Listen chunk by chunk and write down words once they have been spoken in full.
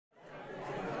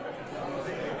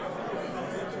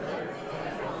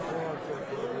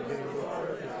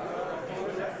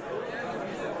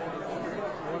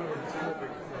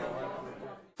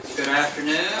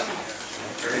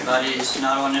Everybody's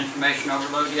not on information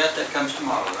overload yet. That comes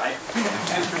tomorrow, right? We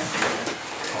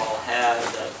all had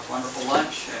a wonderful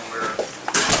lunch, and we're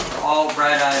all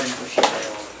bright-eyed and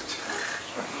bushy-tailed.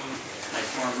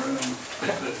 Nice warm room.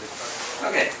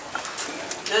 Okay.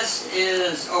 This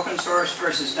is open source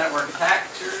versus network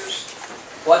attackers.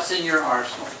 What's in your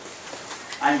arsenal?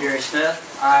 I'm Gary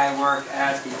Smith. I work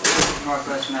at the Pacific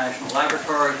Northwest National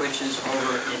Laboratory, which is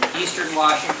over in eastern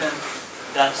Washington.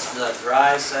 That's the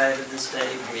dry side of the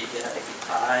state. We get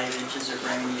 5 inches of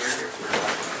rain a year.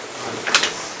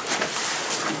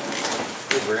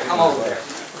 Come over there.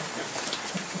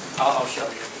 I'll show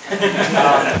you.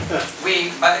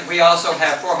 We also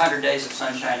have 400 days of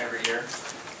sunshine every year.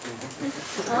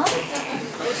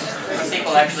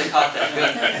 People actually caught that.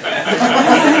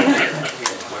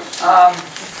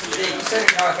 The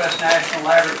Pacific Northwest National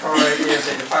Laboratory is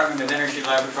a Department of Energy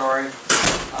laboratory.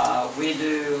 We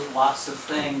do lots of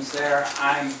things there.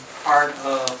 I'm part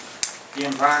of the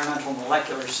Environmental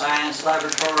Molecular Science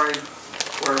Laboratory,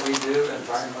 where we do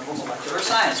environmental molecular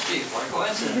science. Gee, what a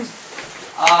coincidence.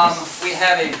 We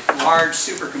have a large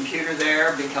supercomputer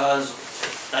there because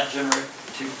that generates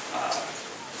to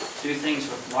do things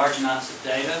with large amounts of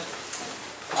data.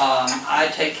 I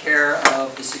take care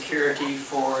of the security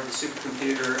for the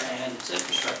supercomputer and its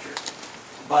infrastructure.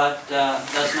 But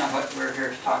that's not what we're here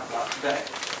to talk about today.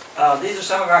 These are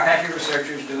some of our happy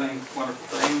researchers doing wonderful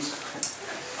things.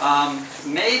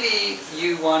 Maybe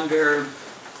you wonder,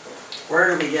 where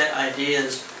do we get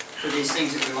ideas for these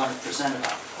things that we want to present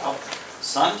about? Well,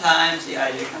 sometimes the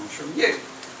idea comes from you.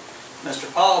 Mr.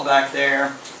 Paul back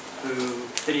there, who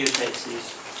videotapes these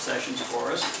sessions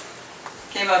for us,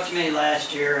 came up to me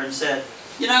last year and said,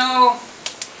 you know,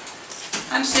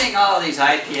 I'm seeing all of these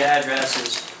IP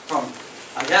addresses from,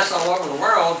 I guess, all over the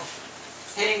world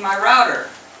hitting my router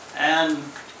and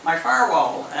my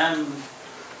firewall, and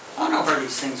I don't know where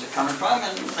these things are coming from,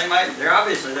 and they're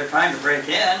obviously trying to break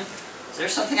in. Is there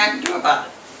something I can do about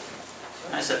it?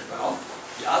 And I said, well,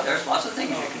 yeah, there's lots of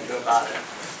things you can do about it.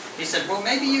 He said, well,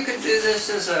 maybe you could do this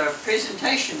as a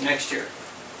presentation next year.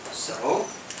 So,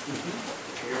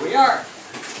 here we are.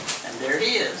 And there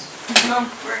he is. So,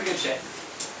 we're in good shape.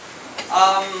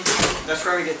 That's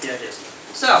where we get the ideas.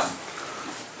 So,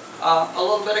 a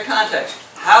little bit of context.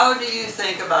 How do you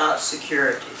think about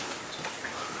security?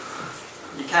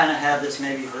 You kind of have this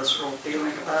maybe visceral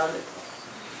feeling about it.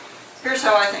 Here's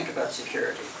how I think about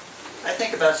security. I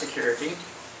think about security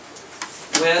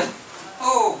with,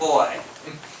 oh boy,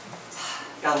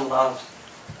 gotta love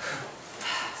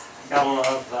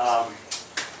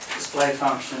display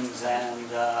functions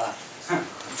and I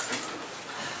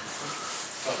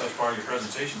thought that was part of your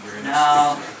presentation, Gary.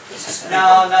 no,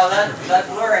 that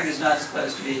blurring is not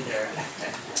supposed to be there.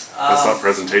 That's not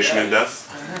presentation in depth?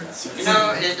 You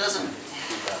know, it doesn't.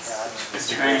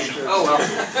 Strange. Oh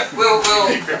well,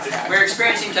 we're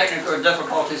experiencing technical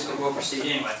difficulties, but we'll proceed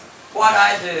anyway. What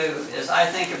I do is I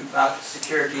think about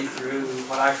security through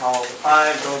what I call the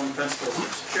 5 golden principles of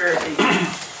security,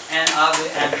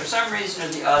 and for some reason or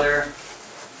the other,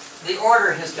 the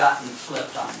order has gotten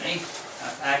flipped on me.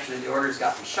 Actually, the order's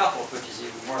gotten shuffled, which is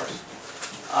even worse.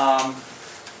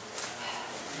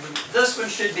 This one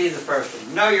should be the first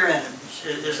one. Know your enemy.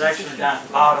 It's actually down at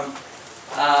the bottom.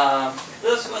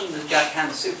 This one has got kind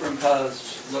of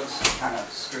superimposed, looks kind of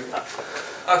screwed up.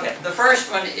 Okay, the first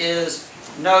one is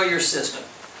know your system.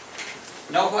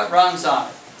 Know what runs on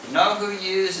it. Know who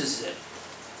uses it.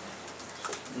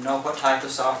 Know what type of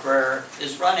software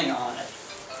is running on it.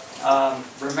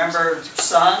 Remember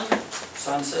Sun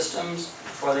Systems,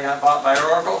 before they got bought by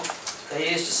Oracle?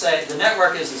 They used to say the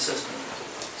network is the system.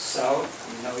 So,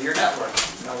 know your network.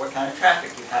 Know what kind of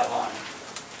traffic you have on it.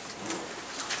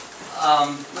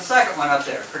 The second one up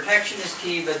there, protection is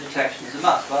key, but detection is a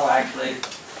must. Well, actually,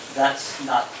 that's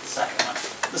not the second one.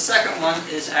 The second one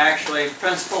is actually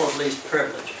principle of least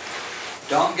privilege.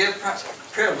 Don't give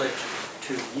privilege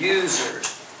to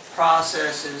users,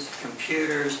 processes,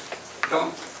 computers,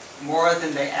 don't more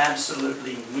than they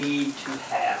absolutely need to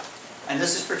have. And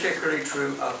this is particularly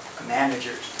true of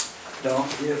managers. Don't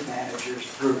give managers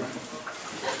root.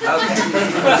 Okay.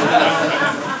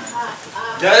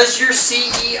 Does your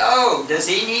CEO, does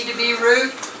he need to be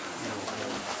root?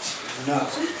 No.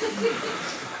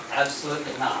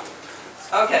 Absolutely not.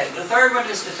 Okay, the third one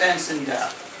is defense in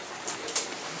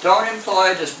depth. Don't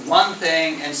employ just one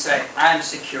thing and say, I'm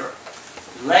secure.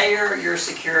 Layer your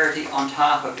security on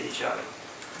top of each other.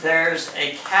 There's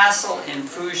a castle in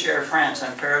Fougères, France,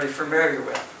 I'm fairly familiar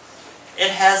with.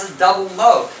 It has a double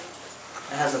moat.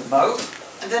 It has a moat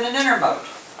and then an inner moat.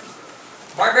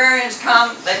 Barbarians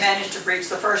come, they manage to breach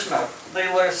the first moat. They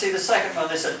see the second moat,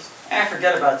 they said, And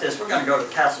forget about this, we're going to go to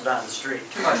the castle down the street.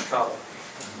 Too much trouble.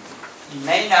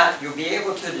 You'll be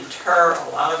able to deter a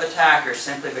lot of attackers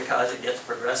simply because it gets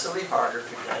progressively harder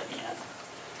to get in.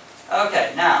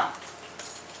 Okay, now,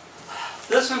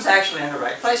 this one's actually in the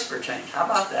right place for a change. How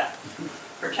about that?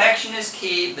 Protection is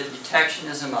key, but detection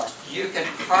is a must. You can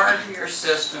harden your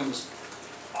systems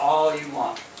all you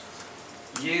want.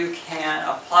 You can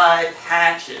apply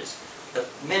patches the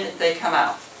minute they come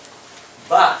out.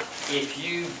 But if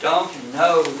you don't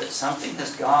know that something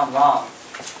has gone wrong,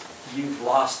 you've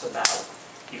lost the battle.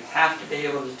 You have to be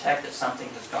able to detect that something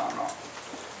has gone wrong.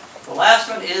 The last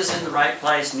one is in the right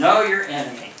place. Know your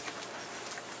enemy.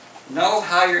 Know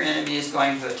how your enemy is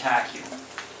going to attack you.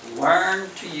 Learn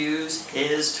to use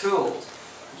his tools.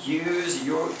 Use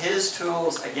his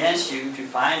tools against you to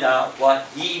find out what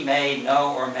he may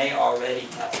know or may already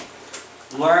know.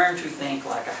 Learn to think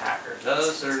like a hacker.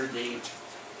 Those are the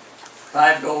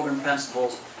 5 golden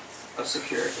principles of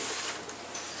security.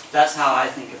 That's how I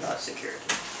think about security.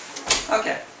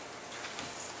 Okay.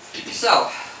 So,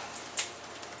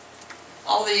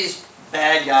 all these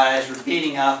bad guys were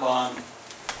beating up on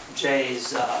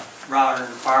Jay's router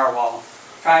and firewall,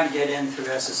 trying to get in through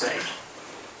SSH.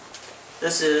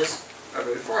 This is a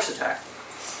brute force attack.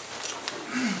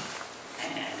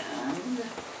 And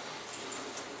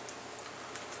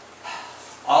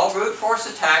all brute force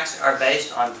attacks are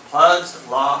based on Flood's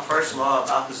first law of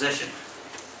opposition.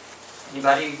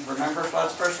 Anybody remember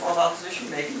Flood's first law of opposition?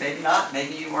 Maybe, maybe not.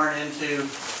 Maybe you weren't into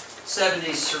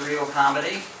 70s surreal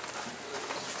comedy.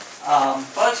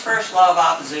 Flood's first law of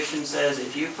opposition says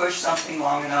if you push something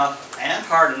long enough and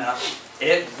hard enough,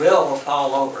 it will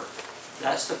fall over.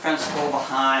 That's the principle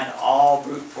behind all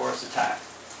brute force attacks.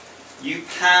 You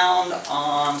pound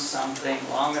on something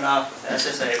long enough with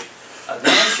SSH,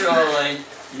 eventually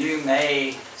you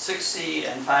may succeed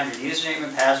and find your username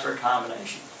and password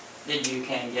combination that you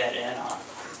can get in on.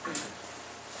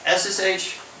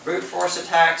 SSH brute force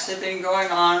attacks have been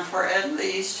going on for at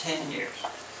least 10 years.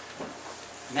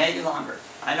 Maybe longer.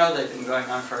 I know they've been going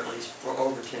on for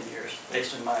over 10 years,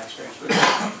 based on my experience with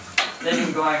them. They've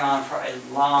been going on for a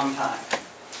long time.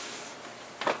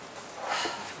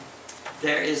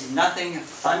 There is nothing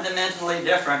fundamentally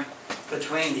different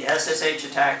between the SSH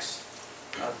attacks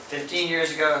of 15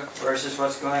 years ago versus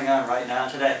what's going on right now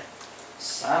today.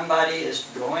 Somebody is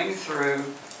going through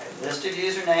a list of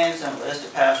usernames and a list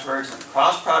of passwords and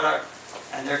cross-product,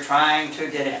 and they're trying to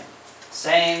get in.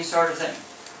 Same sort of thing.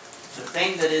 The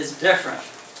thing that is different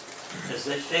is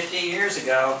that 15 years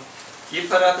ago, you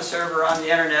put up a server on the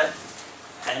internet,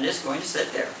 and it's going to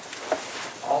sit there,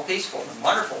 all peaceful and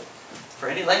wonderful, for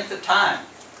any length of time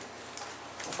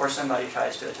before somebody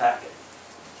tries to attack it.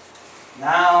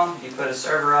 Now, you put a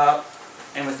server up,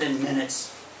 and within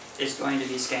minutes, it's going to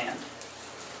be scanned.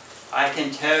 I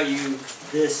can tell you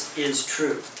this is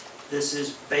true. This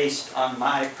is based on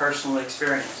my personal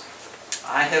experience.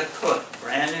 I have put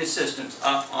brand new systems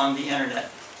up on the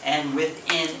internet, and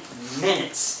within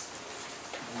minutes,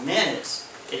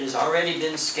 it has already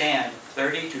been scanned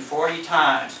 30 to 40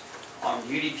 times on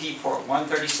UDP port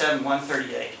 137,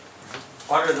 138.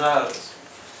 What are those?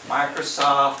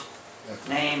 Microsoft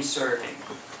name serving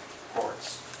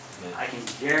ports. I can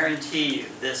guarantee you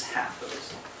this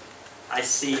happens. I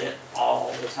see it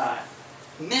all the time.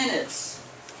 Minutes.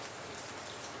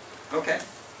 Okay.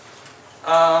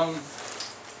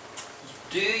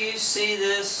 Do you see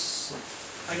this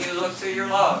when you look through your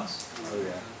logs? Oh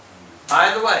yeah.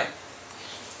 By the way,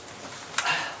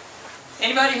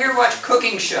 anybody here watch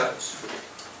cooking shows?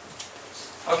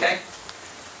 Okay.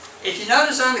 If you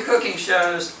notice on the cooking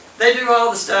shows, they do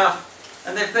all the stuff,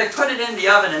 and they put it in the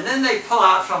oven, and then they pull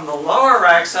out from the lower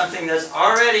rack something that's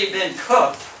already been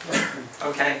cooked.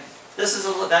 Okay. That's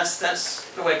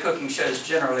the way cooking shows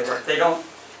generally work. They don't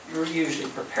usually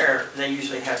prepare. They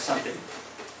usually have something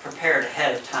prepared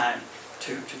ahead of time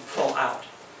to pull out.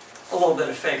 A little bit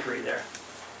of fakery there.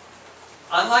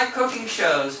 Unlike cooking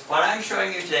shows, what I'm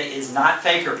showing you today is not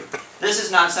fakery. This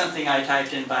is not something I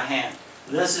typed in by hand.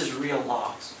 This is real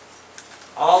logs.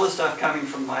 All the stuff coming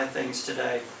from my things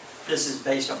today, this is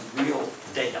based on real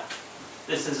data.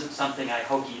 This isn't something I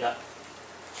hokied up.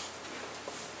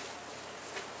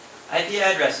 IP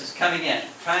addresses coming in,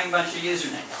 trying a bunch of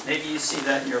usernames. Maybe you see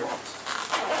that in your logs.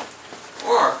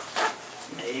 Or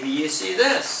maybe you see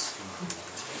this.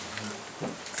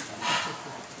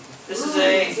 This is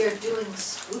a... They're doing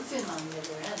spoofing on the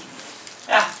other end.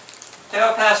 Yeah,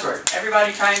 tail password.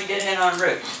 Everybody trying to get in on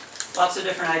root. Lots of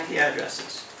different IP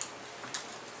addresses.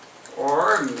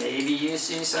 Or maybe you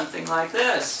see something like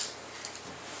this.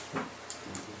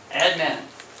 Admin.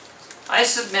 I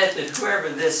submit that whoever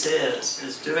this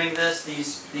is doing this,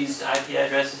 these IP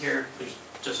addresses here, there's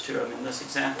just 2 of them in this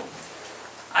example.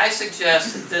 I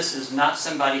suggest that this is not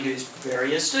somebody who's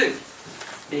very astute,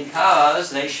 because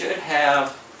they should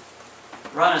have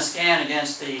run a scan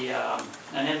against the an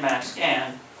Nmap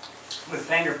scan with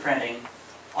fingerprinting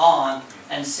on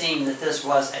and seen that this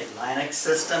was a Linux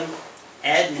system.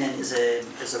 Admin is a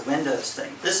Windows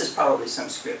thing. This is probably some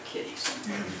script kiddie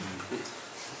somewhere.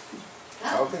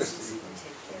 That How was can it easy to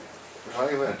take care of. There's not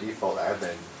even a default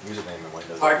admin username in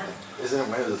Windows. Pardon? Isn't it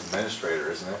Windows Administrator,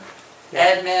 isn't it?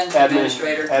 Admin,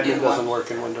 administrator, either Admin doesn't one.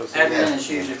 work in Windows. Admin is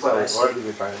usually what I So what are see.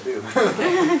 you trying to do?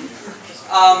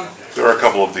 There are a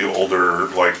couple of the older,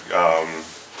 like,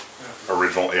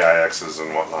 original AIXs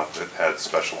and whatnot that had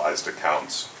specialized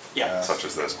accounts, Yeah. such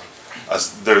as this.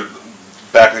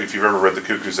 Back, if you've ever read The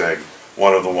Cuckoo's Egg,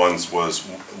 one of the ones was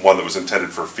one that was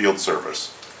intended for field service.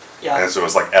 Yeah. And so it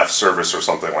was like F service or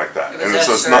something like that. It And was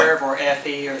so it's not, F-serve or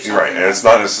FE or something. right, and it's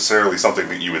not necessarily something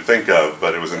that you would think of,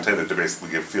 but it was intended to basically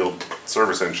give field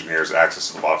service engineers access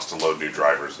to the box to load new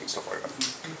drivers and stuff like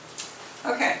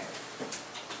that. Okay.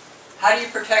 How do you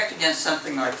protect against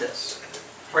something like this?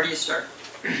 Where do you start?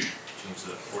 Change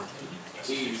the port.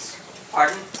 Keys.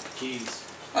 Pardon? Keys.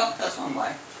 Well, that's one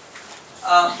way.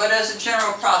 But as a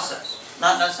general process,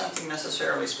 not something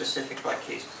necessarily specific like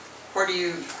keys. How do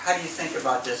you think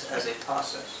about this as a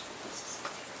process?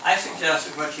 I suggest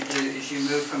that what you do is you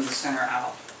move from the center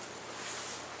out.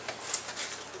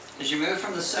 As you move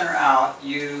from the center out,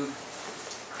 you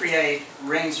create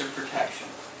rings of protection.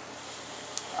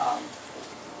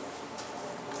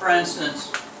 For instance,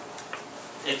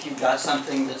 if you've got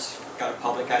something that's got a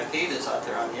public IP that's out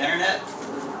there on the internet,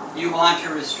 you want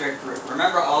to restrict root.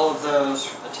 Remember all of those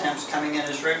attempts coming in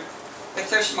as root? If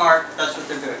they're smart, that's what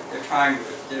they're doing. They're trying root.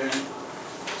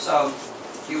 So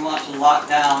you want to lock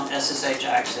down SSH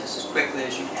access as quickly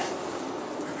as you can.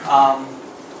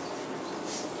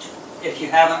 If you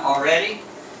haven't already,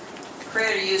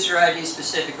 create a user ID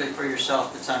specifically for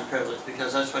yourself that's unprivileged,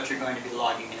 because that's what you're going to be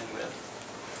logging in with.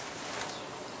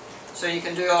 So you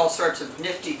can do all sorts of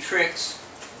nifty tricks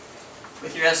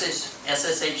with your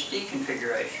SSHD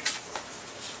configuration.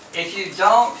 If you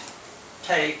don't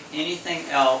take anything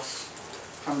else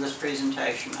from this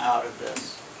presentation out of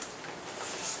this,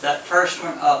 that first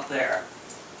one up there,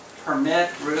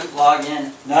 permit root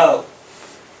login, no.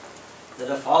 The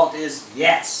default is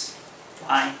yes.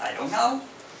 Why? I don't know,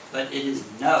 but it is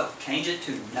no. Change it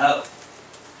to no.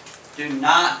 Do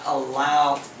not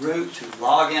allow root to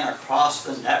log in across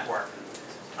the network.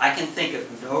 I can think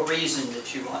of no reason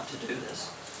that you want to do this.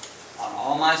 On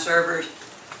all my servers,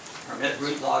 permit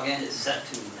root login is set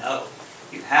to no.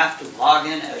 You have to log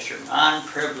in as your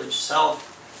non-privileged self,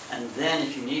 and then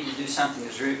if you need to do something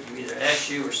as root, you either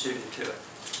SU or sudo to it.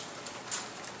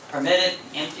 Permitted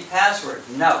empty password,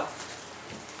 no.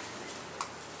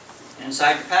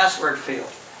 Inside your password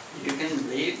field, you can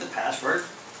leave the password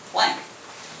blank.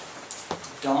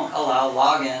 Don't allow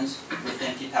logins with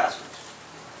empty passwords.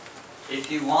 If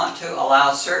you want to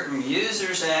allow certain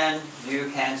users in, you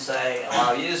can say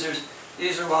allow users,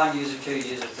 user 1, user 2,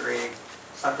 user 3,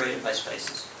 separated by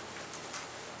spaces.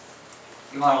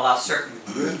 You want to allow certain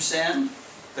groups in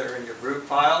that are in your group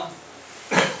file,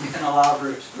 you can allow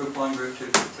groups, group 1, group 2,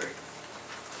 group 3.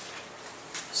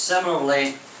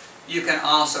 Similarly, you can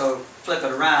also flip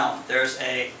it around. There's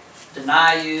a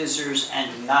deny users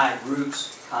and deny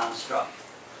groups construct,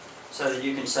 so that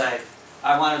you can say,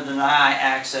 I want to deny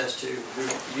access to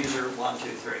group user 1, 2,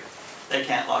 3. They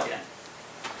can't log in.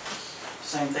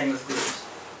 Same thing with groups.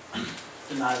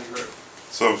 Deny the group.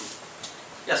 So,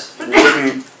 Yes?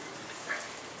 wouldn't,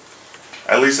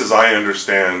 at least as I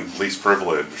understand least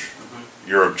privilege,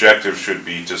 your objective should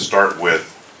be to start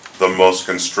with the most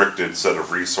constricted set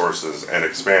of resources and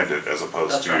expand it, as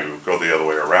opposed That's to right. go the other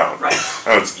way around. Right.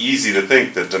 Now, it's easy to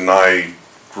think that deny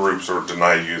groups or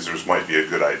deny users might be a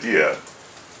good idea,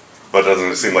 but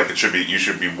doesn't it seem like it should be, you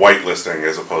should be whitelisting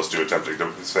as opposed to attempting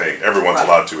to saying everyone's Right.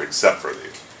 allowed to except for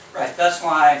these. Right, that's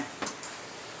why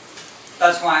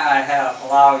I have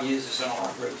allow users and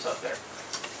allow groups up there.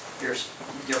 You're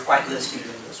whitelisting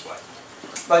them this way.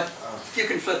 But you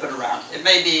can flip it around. It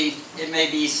may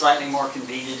be slightly more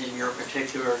convenient in your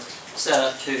particular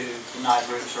setup to deny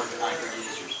groups or deny group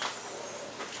users.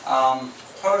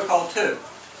 Protocol 2.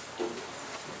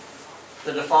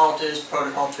 The default is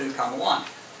protocol 2,1.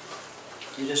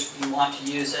 You want to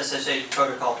use SSH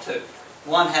protocol 2.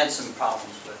 1 had some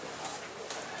problems with it.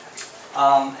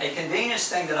 A convenience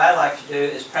thing that I like to do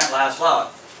is print last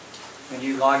log. When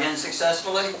you log in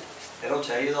successfully, it'll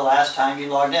tell you the last time you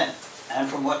logged in, and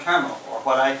from what terminal or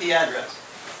what IP address.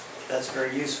 That's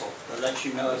very useful. It lets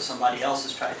you know if somebody else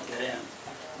has tried to get in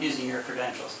using your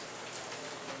credentials.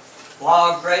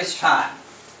 Log grace time.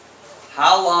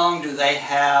 How long do they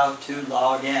have to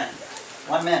log in?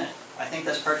 1 minute. I think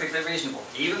that's perfectly reasonable.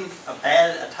 Even a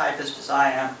bad a typist as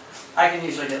I am, I can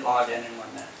usually get logged in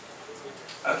 1 minute.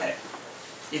 Okay.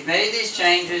 You've made these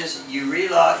changes, you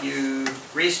restart your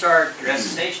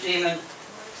SSH daemon,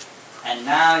 and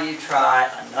now you try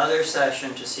another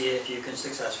session to see if you can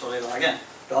successfully log in.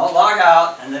 Don't log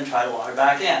out and then try to log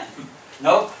back in.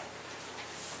 Nope.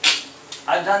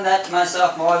 I've done that to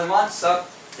myself more than once, so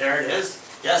there it is.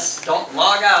 Yes, don't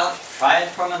log out. Try it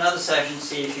from another session,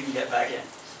 see if you can get back in.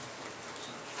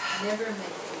 Never make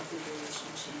configuration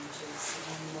changes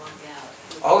and log out.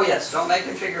 Oh yes, don't make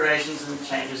configurations and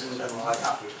changes and then log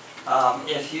out.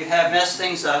 If you have messed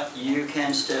things up, you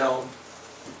can still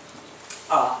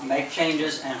make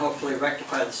changes and hopefully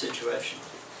rectify the situation.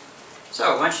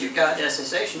 So once you've got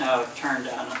SSH now turned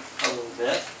down a little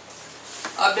bit,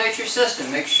 update your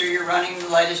system. Make sure you're running the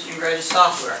latest and greatest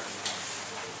software.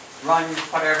 Run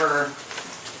whatever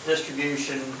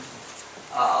distribution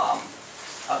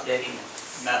updating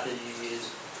method you use.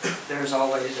 There's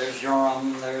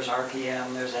URM, there's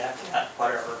RPM, there's apt-get,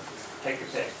 whatever. Take your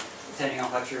pick, depending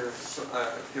on what your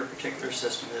particular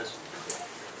system is.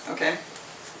 Okay.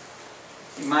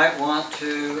 You might want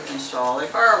to install a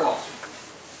firewall.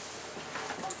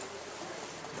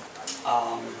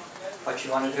 What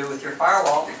you want to do with your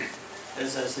firewall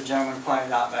is, as the gentleman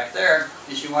pointed out back there,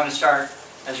 is you want to start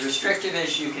as restrictive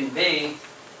as you can be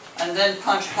and then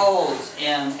punch holes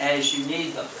in as you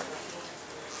need them.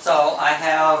 So I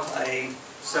have a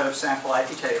set of sample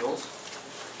IP tables.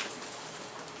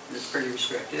 It's pretty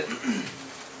restrictive.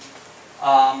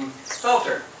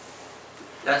 Filter.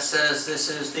 That says this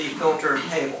is the filter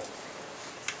table.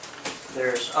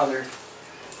 There's other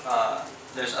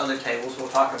tables. We'll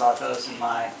talk about those in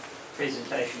my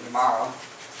presentation tomorrow.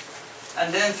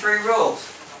 And then 3 rules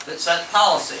that set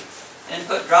policy.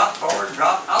 Input drop, forward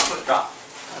drop, output drop.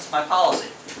 That's my policy.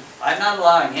 I'm not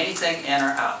allowing anything in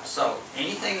or out. So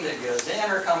anything that goes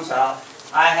in or comes out,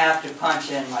 I have to punch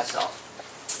in myself.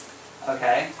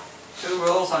 Okay? 2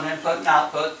 rules on input and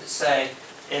output that say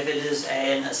if it is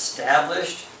an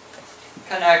established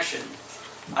connection,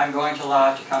 I'm going to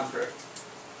allow it to come through.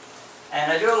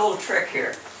 And I do a little trick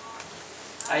here.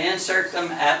 I insert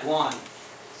them at 1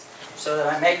 so that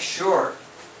I make sure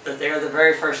that they are the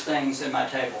very first things in my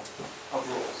table of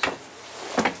rules.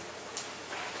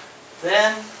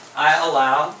 Then I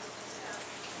allow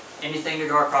anything to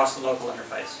go across the local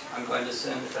interface. I'm going to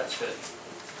assume that that's good.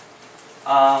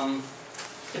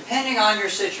 Depending on your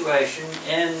situation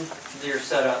in your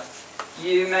setup,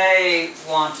 you may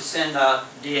want to send a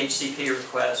DHCP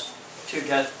request to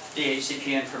get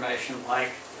DHCP information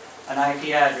like an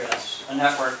IP address, a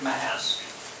network mask,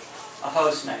 a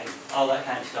host name, all that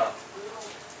kind of stuff.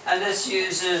 And this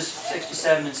uses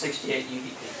 67 and 68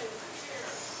 UDP.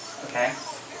 Okay.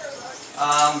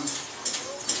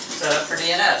 Set up for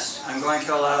DNS. I'm going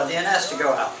to allow DNS to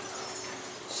go out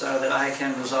so that I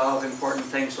can resolve important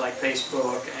things like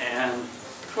Facebook and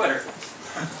Twitter.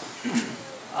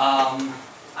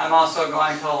 I'm also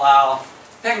going to allow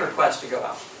ping requests to go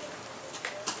out.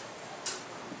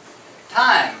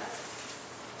 Time.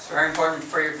 It's very important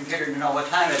for your computer to know what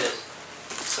time it is.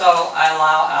 So I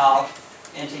allow out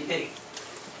NTP.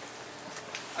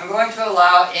 I'm going to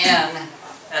allow in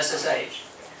SSH.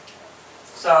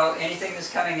 So anything that's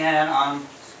coming in on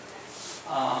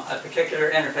a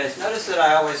particular interface, notice that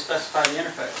I always specify the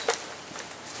interface.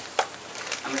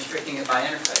 I'm restricting it by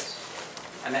interface.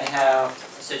 I may have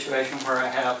a situation where I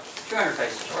have 2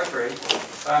 interfaces or 3,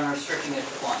 but I'm restricting it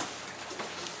to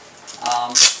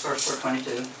 1. Source port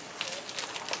 22.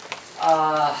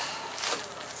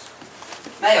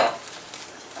 Mail.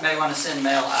 I may want to send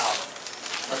mail out.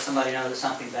 Let somebody know that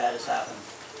something bad has happened.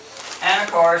 And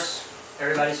of course,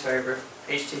 everybody's favorite,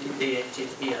 HTTP,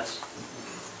 HTTPS.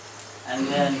 And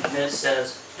then commit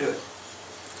says, do it.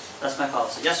 That's my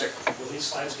policy. Yes, sir? Will these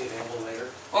slides get enabled later?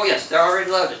 Oh yes, they're already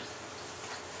loaded.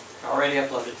 They're already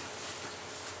uploaded.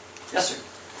 Yes, sir?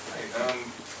 Hi,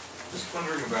 just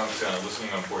wondering about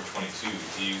listening on port 22.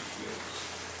 Do you,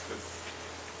 with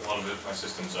a lot of my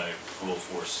systems, I will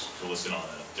force to listen on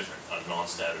a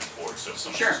non-standard port. So if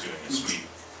someone's Sure. doing a sweep,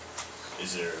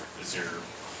 is there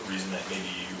a reason that maybe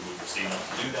you would see not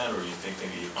to do that, or you think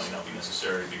maybe it might not be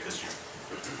necessary because you're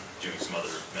doing some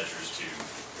other measures to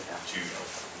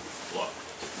block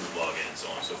root login and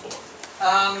so on and so forth?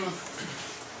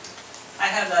 I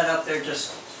have that up there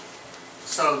just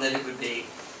so that it would be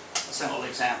a simple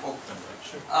example.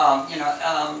 Sure. I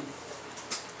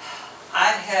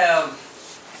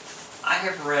I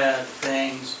have read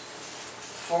things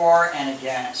for and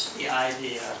against the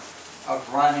idea of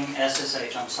running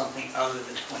SSH on something other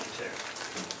than 22.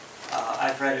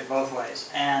 I've read it both ways.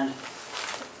 And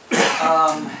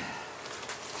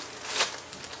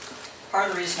part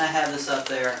of the reason I have this up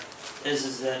there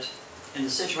is that in the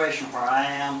situation where I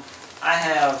am, I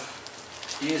have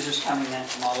users coming in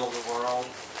from all over the world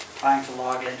trying to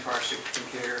log into our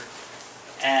supercomputer,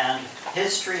 and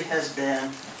history has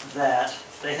been that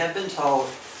they have been told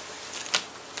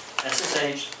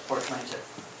SSH 422.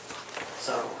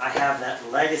 So I have that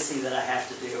legacy that I have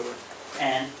to deal with,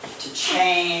 and to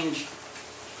change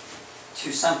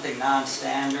to something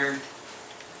non-standard,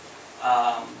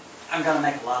 I'm going to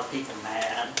make a lot of people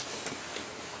mad,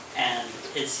 and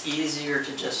it's easier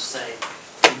to just say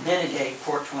mitigate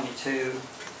port 22,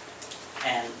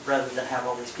 and rather than have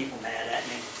all these people mad at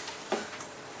me.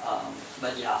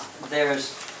 But yeah,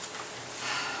 there's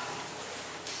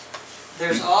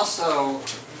also,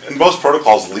 And most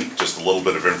protocols leak just a little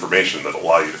bit of information that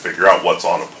allow you to figure out what's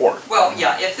on a port. well,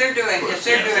 yeah, if they're doing a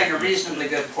reasonably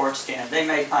good port scan, they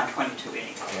may find 22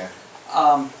 anyway. Yeah.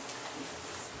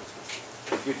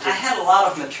 I had a lot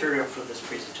of material for this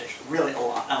presentation, really a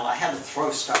lot, and I had to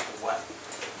throw stuff away.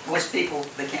 Most people,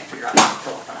 they can't figure out how to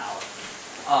fill up an hour.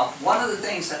 One of the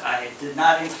things that I did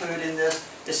not include in this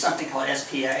is something called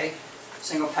SPA,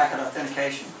 Single Packet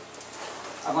Authentication.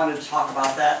 I wanted to talk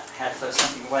about that, had to throw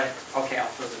something away. Okay, I'll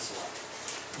throw this away.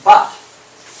 But,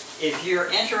 if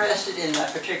you're interested in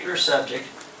that particular subject,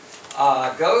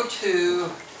 go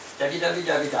to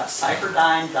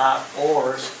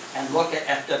www.cyberdyne.org and look at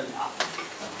FWNOP.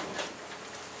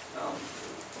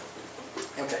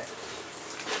 Okay.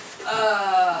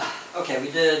 Okay, we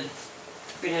did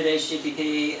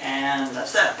HTTP, and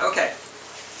that's that. Okay.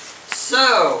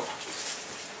 So,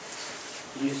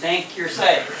 you think you're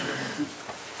safe.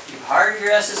 You've hardened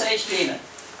your SSH daemon.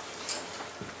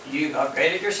 You've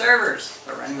upgraded your servers.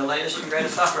 They're running the latest and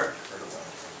greatest software.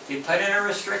 You put in a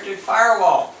restricted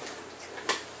firewall.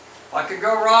 What could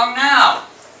go wrong now?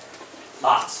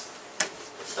 Lots.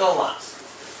 Still lots.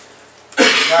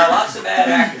 There are lots of bad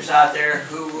actors out there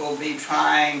who will be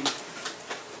trying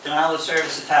denial of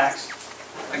service attacks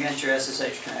against your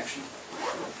SSH connection.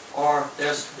 Or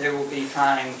they will be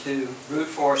trying to brute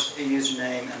force a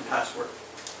username and password.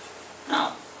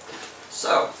 Now,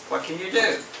 so what can you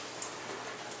do?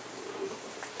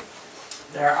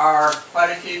 There are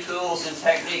quite a few tools and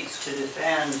techniques to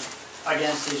defend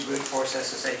against these brute force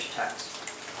SSH attacks.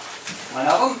 One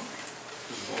of them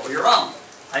is roll your own.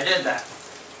 I did that.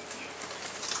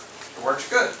 It works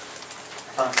good. I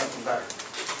found something better.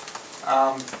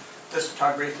 Just to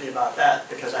talk briefly about that,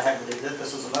 because I had to leave it.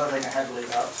 This is another thing I had to leave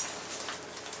out.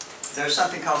 There's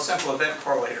something called Simple Event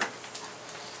Correlator.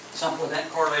 Simple Event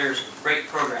Correlator is a great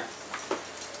program.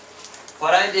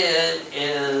 What I did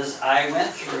is I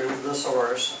went through the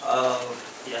source of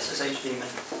the SSH daemon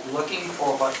looking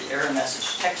for what the error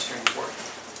message text strings were.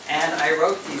 And I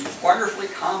wrote these wonderfully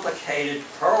complicated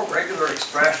Perl regular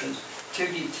expressions to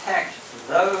detect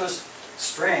those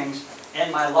strings in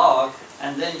my log,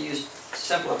 and then used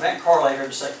Simple Event Correlator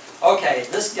to say, okay,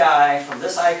 this guy from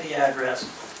this IP address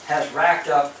has racked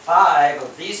up 5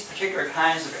 of these particular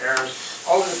kinds of errors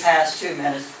over the past 2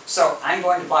 minutes, so I'm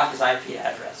going to block his IP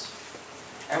address.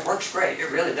 And it works great, it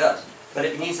really does. But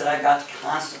it means that I've got to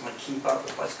constantly keep up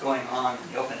with what's going on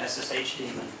in the Open SSH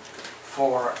daemon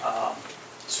for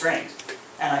strings.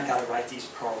 And I've got to write these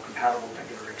Perl compatible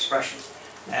regular expressions.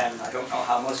 And I don't know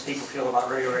how most people feel about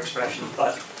regular expressions,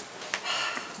 but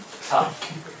tough.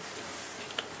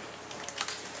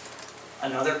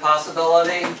 Another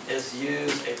possibility is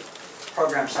use a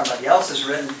program somebody else has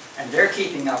written, and they're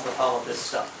keeping up with all of this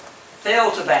stuff.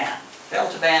 Fail to ban. Fail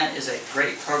to ban is a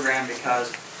great program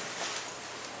because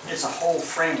it's a whole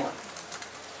framework.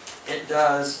 It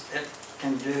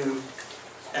can do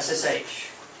SSH,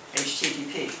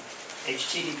 HTTP,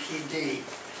 HTTPD.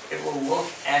 It will look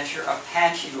at your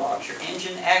Apache logs, your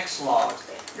Nginx logs,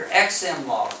 your XM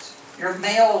logs, your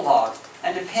mail logs,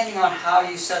 and depending on how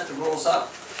you set the rules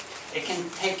up, it can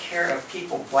take care of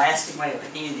people blasting away at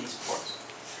any of these ports.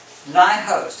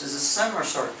 NiHost is a similar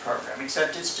sort of program,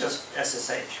 except it's just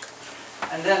SSH.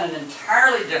 And then an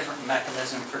entirely different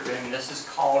mechanism for doing this is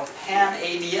called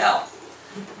PAM-ABL.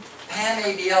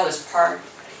 PAM-ABL is part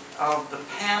of the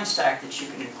PAM stack that you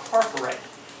can incorporate,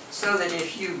 so that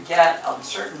if you get a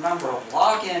certain number of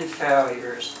login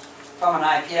failures from an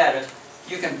IP address,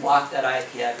 you can block that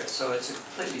IP address. So it's a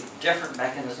completely different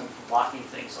mechanism for blocking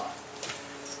things off.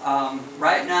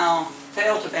 Right now,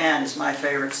 fail to ban is my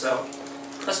favorite, so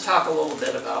let's talk a little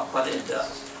bit about what it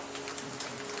does.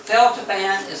 Fail to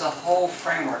ban is a whole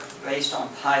framework based on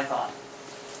Python.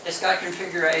 It's got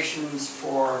configurations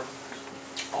for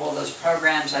all of those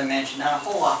programs I mentioned and a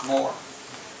whole lot more.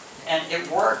 And it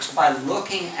works by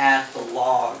looking at the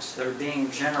logs that are being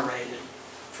generated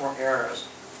for errors.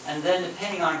 And then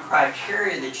depending on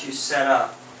criteria that you set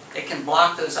up, it can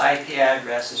block those IP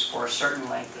addresses for a certain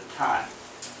length of time.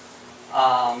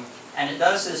 And it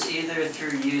does this either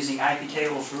through using IP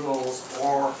tables rules,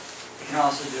 or it can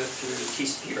also do it through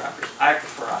TCP routers. I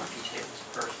prefer IP tables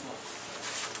personally.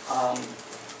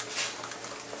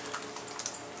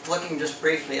 Looking just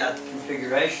briefly at the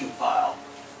configuration file,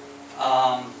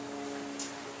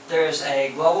 there's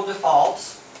a global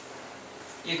defaults.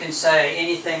 You can say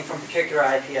anything from particular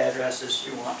IP addresses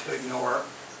you want to ignore.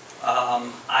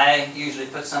 I usually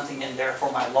put something in there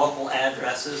for my local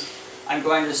addresses. I'm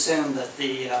going to assume that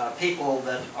the people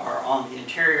that are on the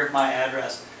interior of my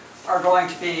address are going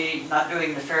to be not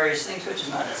doing nefarious things, which is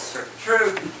not necessarily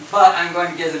true, but I'm going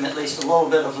to give them at least a little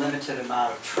bit of limited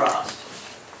amount of trust.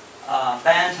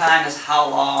 Ban time is how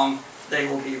long they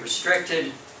will be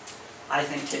restricted. I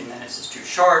think 10 minutes is too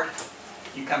short.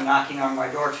 If you come knocking on my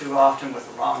door too often with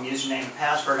the wrong username and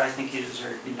password, I think you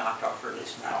deserve to be knocked off for at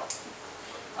least an hour.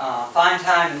 Find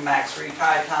time and max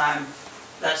retry time.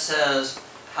 That says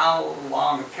how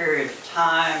long a period of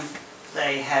time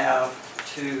they have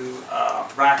to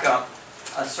rack up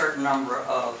a certain number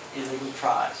of illegal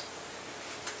tries.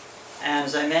 And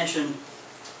as I mentioned,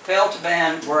 fail to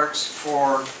ban works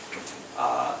for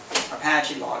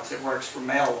Apache logs, it works for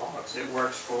mail logs, it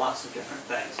works for lots of different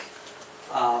things.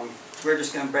 We're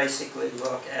just going to basically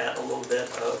look at a little bit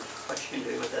of what you can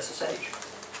do with SSH.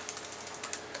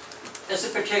 It's a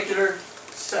particular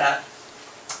set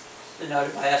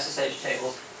denoted by SSH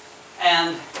tables,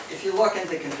 and if you look in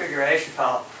the configuration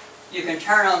file, you can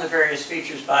turn on the various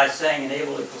features by saying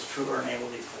enable equals true or enable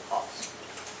equals false.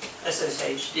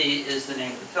 SSHD is the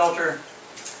name of the filter,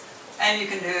 and you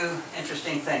can do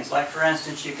interesting things. Like for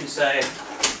instance, you can say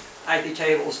IP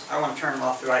tables, I want to turn them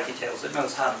off through IP tables. It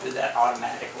knows how to do that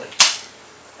automatically.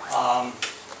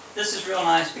 This is real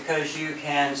nice because you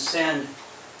can send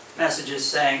messages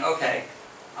saying, okay,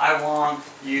 I want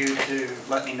you to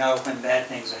let me know when bad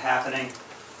things are happening,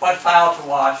 what file to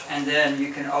watch, and then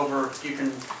you can override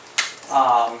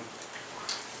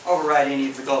any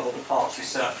of the global defaults you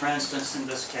set up. For instance, in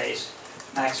this case,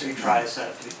 max retry is set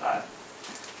up to be 5.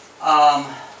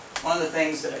 One of the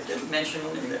things that I didn't mention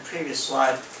in the previous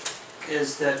slide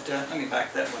is that, let me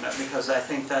back that one up because I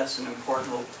think that's an important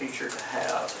little feature to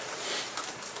have.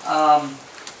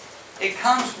 It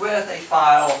comes with a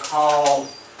file called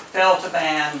fail to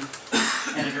ban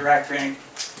in a directory,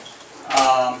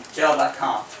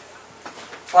 jail.com.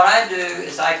 What I do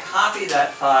is I copy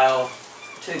that file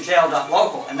to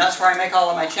jail.local, and that's where I make all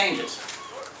of my changes.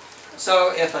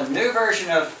 So if a new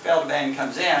version of fail to ban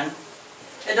comes in,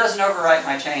 it doesn't overwrite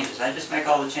my changes. I just make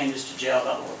all the changes to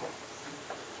jail.local.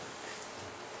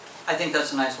 I think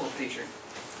that's a nice little feature.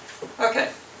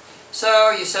 Okay,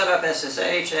 so you set up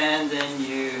SSH and then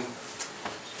you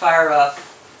fire up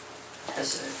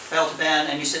fail to ban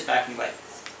and you sit back and wait.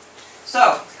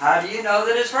 So, how do you know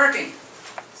that it's working?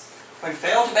 When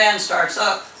fail to ban starts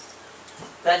up,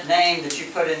 that name that you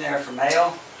put in there for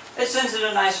mail, it sends it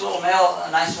a nice little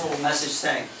message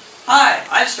saying, hi,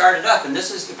 I've started up and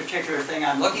this is the particular thing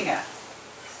I'm looking at.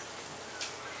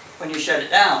 When you shut it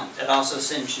down, it also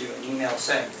sends you an email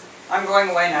saying, I'm going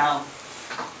away now.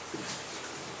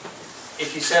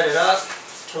 If you set it up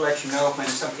to let you know when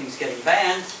something's getting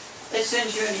banned, it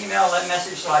sends you an email, that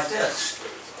message like this.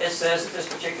 It says that this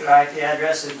particular IP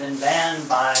address has been banned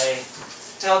by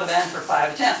fail to ban for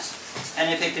 5 attempts.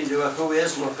 And if it can do a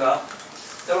whois lookup,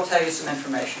 it'll tell you some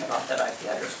information about that IP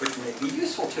address, which may be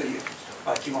useful to you.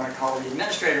 Like you want to call the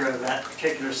administrator of that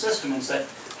particular system and say,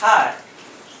 hi,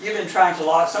 you've been trying to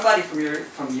log, somebody from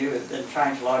you has been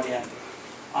trying to log in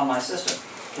on my system.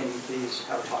 Can you please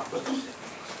have a talk with them?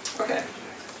 Okay.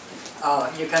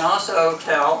 You can also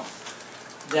tell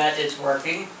that it's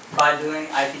working by doing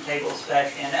IP tables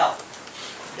 -nl.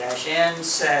 -n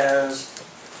says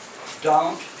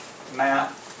don't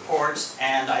map ports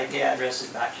and IP addresses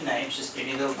back to names, just give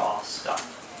me the raw stuff.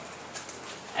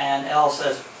 And L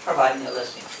says provide me a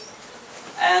listing.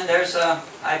 And there's a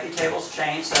IP tables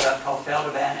chain set up called fail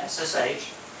to ban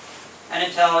SSH, and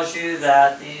it tells you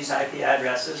that these IP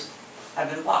addresses have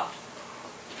been blocked.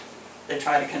 They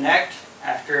try to connect.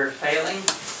 After failing,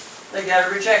 they get a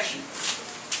rejection.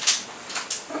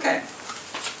 Okay.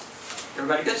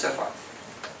 Everybody good so far?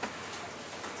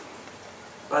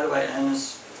 By the way, and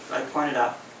as I pointed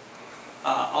out,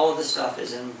 all of this stuff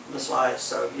is in the slides,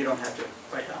 so you don't have to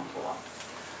write down a lot.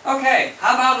 Okay,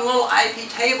 how about a little IP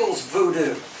tables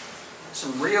voodoo?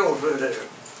 Some real voodoo.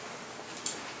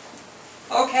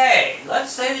 Okay,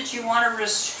 let's say that you want to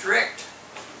restrict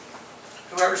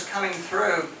whoever's coming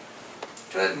through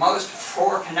to at most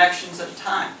 4 connections at a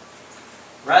time,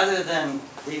 rather than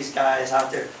these guys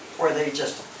out there where they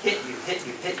just hit you, hit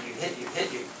you, hit you, hit you,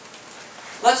 hit you.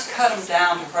 Let's cut them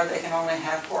down to where they can only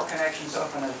have 4 connections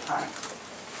open at a time.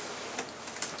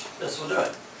 This will do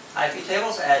it. IP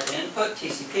tables, add input,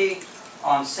 TCP,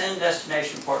 on send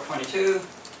destination port 22.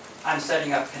 I'm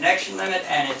setting up connection limit,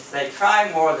 and if they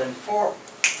try more than 4,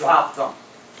 drop them.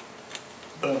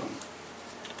 Boom.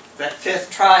 That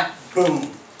 5th try,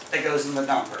 boom, it goes in the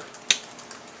dumper.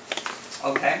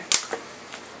 Okay.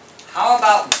 How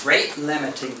about rate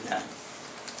limiting them?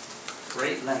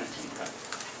 Rate limiting them.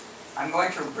 I'm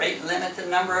going to rate limit the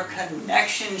number of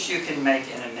connections you can make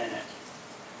in a minute.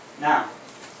 Now,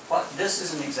 this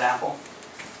is an example.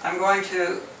 I'm going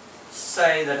to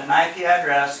say that an IP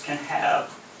address can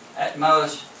have at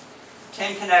most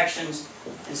 10 connections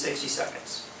in 60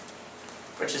 seconds,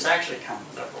 which is actually kind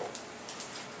of liberal.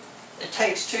 It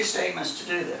takes 2 statements to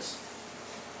do this.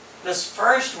 This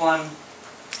first one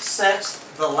sets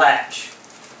the latch.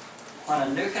 When a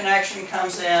new connection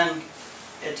comes in,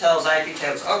 it tells IP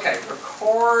tables, okay,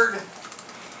 record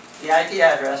the IP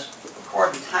address,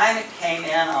 record the time it came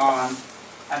in on,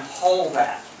 and hold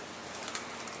that.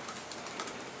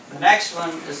 The next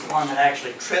one is the one that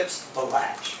actually trips the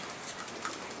latch.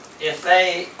 If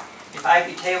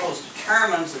IP tables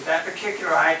determines that that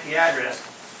particular IP address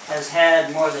has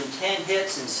had more than 10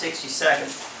 hits in 60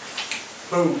 seconds,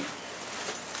 boom,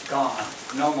 gone,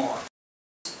 no more.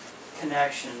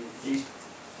 Connection,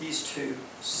 these 2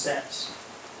 sets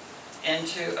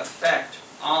into effect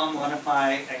on one of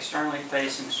my externally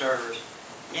facing servers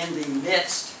in the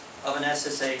midst of an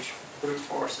SSH brute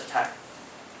force attack.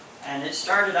 And it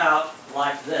started out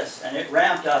like this, and it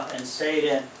ramped up and stayed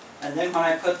in. And then when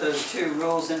I put those 2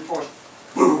 rules in force,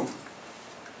 boom,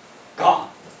 gone.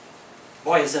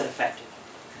 Boy, is that effective.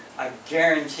 I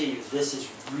guarantee you this is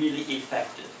really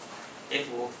effective. It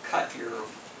will cut your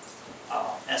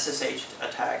SSH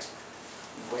attacks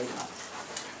way down.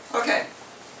 Okay.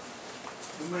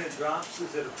 When it drops,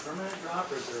 is it a permanent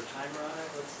drop or is there a timer on it?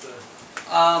 What's the...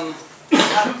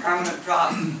 Not a permanent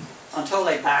drop until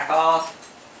they back off.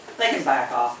 They can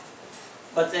back off,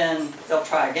 but then they'll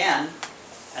try again,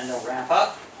 and they'll ramp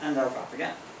up, and they'll drop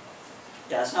again.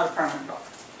 Yeah, it's not a permanent drop.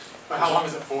 But how long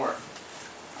is it for?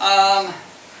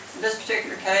 In this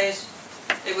particular case,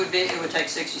 it would take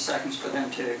 60 seconds for them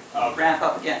to ramp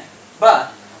up again.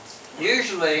 But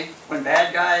usually, when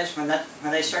bad guys, when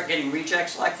they start getting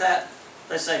rejects like that,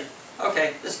 they say,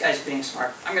 okay, this guy's being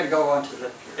smart. I'm going to go on to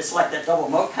the, it's like that double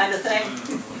moat kind of thing.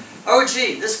 Oh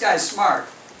gee, this guy's smart.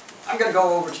 I'm going to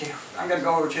go over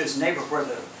to his neighbor where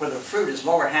the fruit is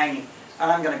lower hanging,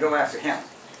 and I'm going to go after him.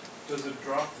 Does it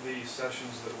drop the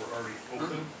sessions that were already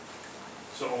open?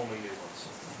 So only new ones?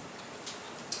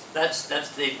 That's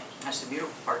the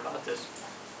beautiful part about this.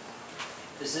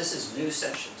 Is this is new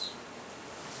sessions.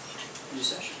 New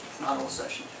sessions, not old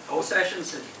sessions. Old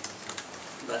sessions,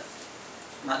 but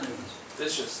not new ones.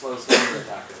 This just slows down the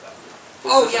attacker though.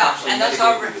 Oh yeah, and that's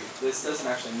how. This doesn't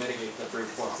actually mitigate the brute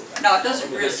force attack. No, it doesn't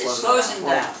really. It slows him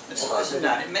down. It slows him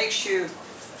down. It makes you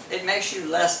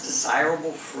less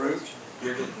desirable fruit.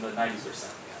 You're getting the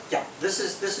 90%. Yeah, this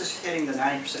is hitting the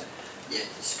 90%. Yeah,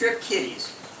 script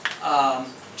kiddies,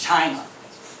 China.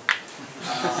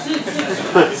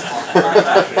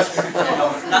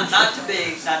 Not to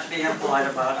be impolite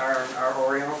about our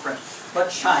Oriental friends,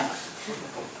 but China.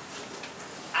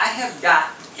 I have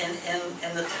got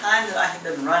in the time that I have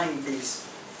been running these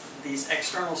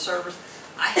external servers,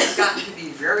 I have gotten to be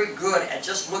very good at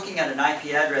just looking at an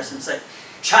IP address and say,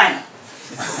 China.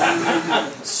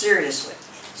 Seriously.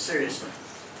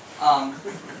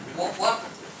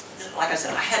 Like I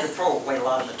said, I had to throw away a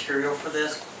lot of material for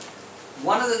this.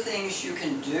 One of the things you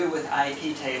can do with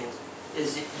IP tables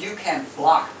is that you can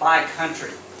block by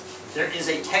country. There is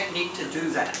a technique to do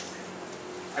that.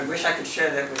 I wish I could share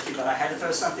that with you, but I had to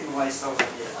throw something away, so I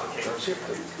did. Okay.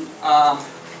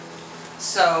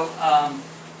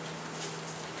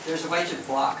 There's a way to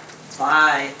block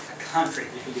by a country.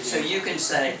 So you can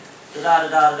say,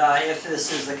 if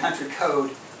this is the country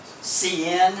code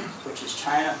CN, which is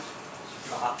China,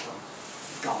 drop them.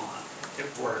 Gone.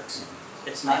 It works.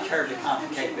 It's not terribly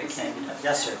complicated, but it can be done.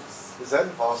 Yes, sir. Does that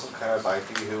involve some kind of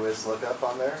IP whois lookup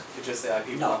on there? It's just the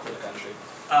IP block for the country.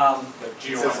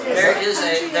 There's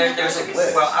a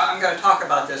well, I'm going to talk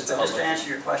about this, but just to answer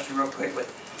your question real quickly.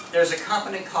 There's a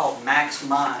company called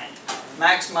MaxMind.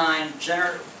 MaxMind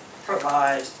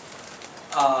provides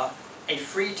a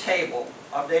free table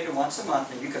updated once a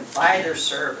month, and you can buy their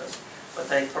service. But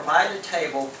they provide a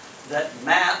table that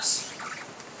maps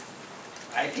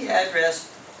IP address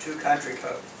to country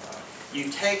code. You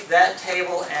take that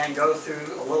table and go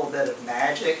through a little bit of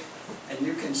magic, and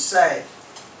you can say,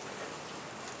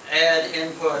 add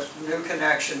input, new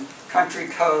connection, country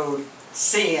code,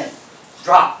 CN,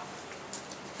 drop.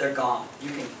 They're gone. You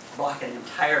can block an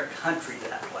entire country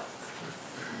that way.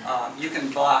 You can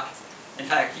block, in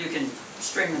fact, you can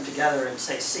string them together and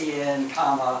say CN,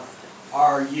 comma,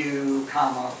 RU,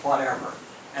 comma, whatever,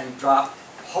 and drop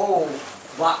whole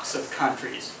blocks of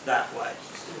countries that way.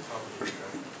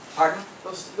 Pardon?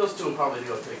 Those two will probably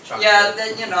do a big chunk. Yeah,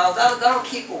 you know, that'll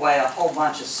keep away a whole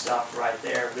bunch of stuff right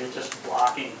there with just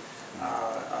blocking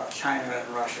China and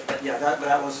Russia. But yeah,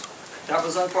 that was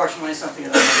unfortunately something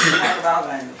that I didn't talk about,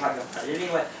 but I didn't talk about it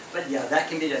anyway. But yeah, that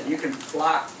can be done. You can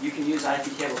use IP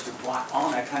tables to block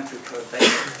on a country code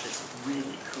basis, which is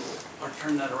really cool. Or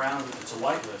turn that around if it's a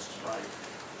whitelist, right?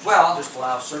 Well, Just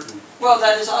allow certain. well,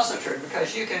 that is also true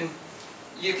because you can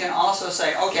also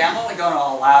say, okay, I'm only going to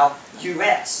allow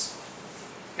U.S.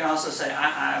 You can also say,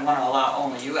 I want to allow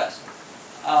only U.S.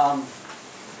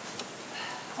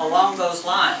 Along those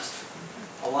lines,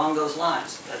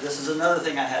 this is another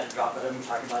thing I had to drop, but I'm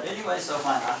talking about it anyway, so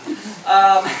why not?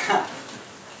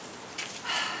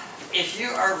 If you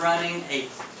are running a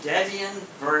Debian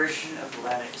version of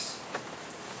Linux,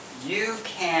 you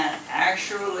can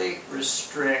actually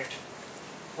restrict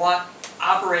what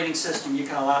operating system you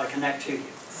can allow to connect to you.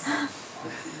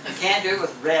 You can't do it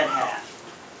with Red Hat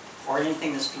or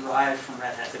anything that's derived from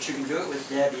Red Hat, but you can do it with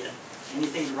Debian,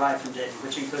 anything derived from Debian,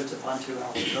 which includes Ubuntu and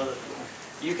all these other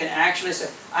things. You can actually say,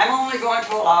 I'm only going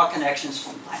to allow connections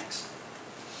from Linux.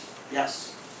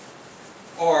 Yes.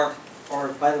 Or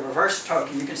by the reverse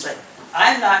token, you can say,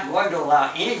 I'm not going to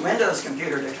allow any Windows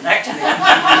computer to connect to me.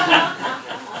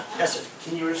 Yes, sir.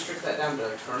 Can you restrict that down to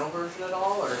a kernel version at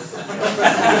all, or is it?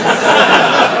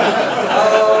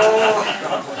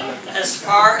 Oh, as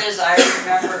far as I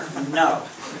remember, no.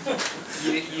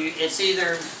 It's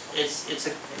either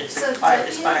it's So by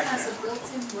Debian has a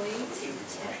built-in way to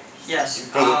detect. yes.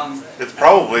 It's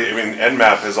probably, I mean,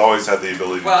 Nmap has always had the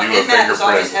ability to Well, do a Nmap has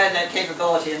always fingerprint. had that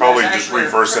capability. And Probably there's just actually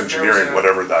reverse there was engineering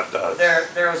whatever that does.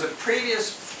 There was a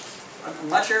previous, a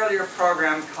much earlier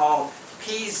program called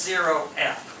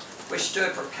P0F, which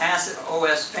stood for Passive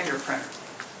OS Fingerprinter.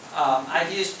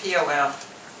 I've used POF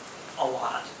a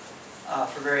lot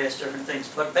for various different things,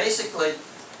 but basically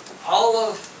all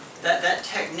of that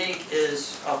technique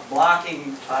is of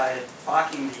blocking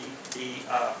the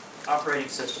operating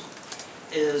system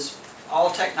is all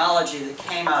technology that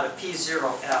came out of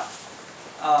P0F.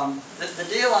 The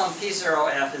deal on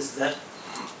P0F is that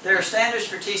there are standards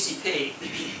for TCP,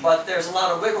 but there's a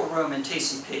lot of wiggle room in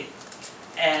TCP.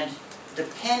 And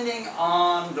depending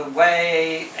on the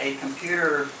way a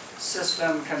computer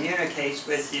system communicates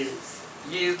with you,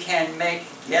 you can make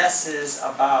guesses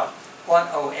about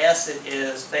what OS it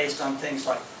is based on things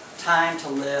like time to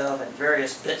live and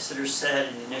various bits that are said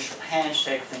in the initial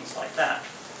handshake, things like that.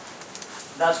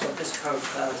 That's what this code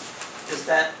does, is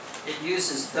that it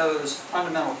uses those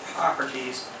fundamental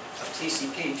properties of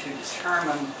TCP to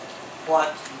determine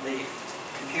what the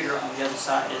computer on the other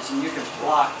side is, and you can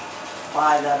block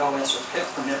by that OS or pip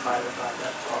permit by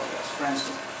that OS, for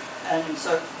instance. And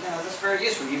so, you know, that's very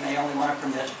useful. You may only want to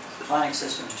permit Linux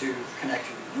systems to connect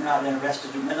to you. You're not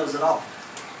interested in Windows at all.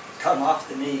 Cut them off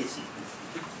the knees.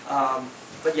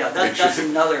 But yeah, that's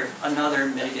another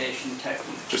mitigation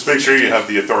technique. Just make sure you have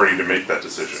the authority to make that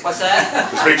decision. What's that?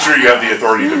 Just make sure you have the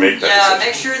authority to make that Yeah, decision.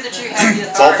 make sure that you have the authority.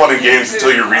 It's all fun and games to,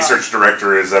 until your research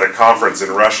director is at a conference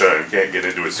in Russia and can't get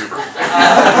into a supercomputer.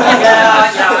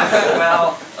 Yeah,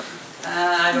 well,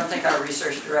 I don't think our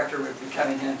research director would be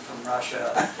coming in from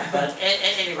Russia. But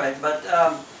anyway,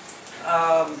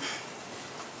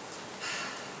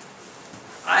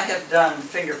 I have done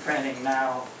fingerprinting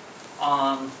now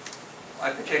on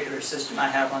a particular system I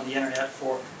have on the internet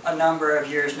for a number of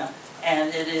years now,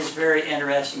 and it is very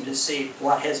interesting to see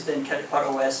what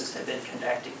OSs have been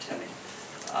connecting to me.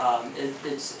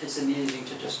 It's amusing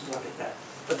to just look at that.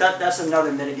 But that's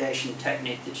another mitigation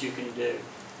technique that you can do,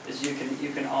 is you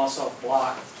can also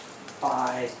block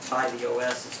by the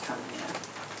OS that's coming in.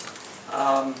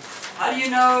 How do you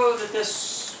know that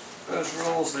those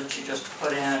rules that you just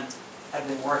put in have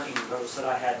been working, those that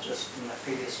I had just in the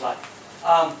previous slide?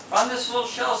 Run this little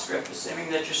shell script, assuming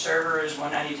that your server is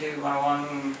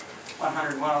 192.1.1,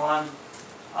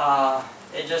 100.101.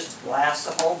 It just blasts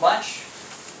a whole bunch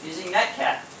using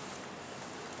netcat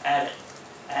at it.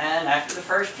 And after the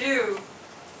first few,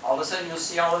 all of a sudden you'll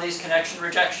see all of these connection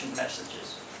rejection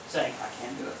messages saying, I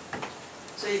can't do it.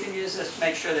 So you can use this to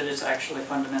make sure that it's actually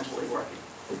fundamentally working.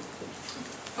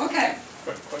 Okay.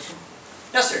 Quick question.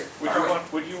 Yes, sir.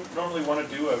 Would you normally want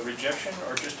to do a rejection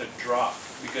or just a drop?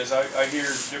 Because I hear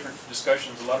different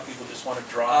discussions, a lot of people just want to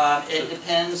drop. It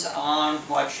depends on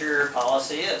what your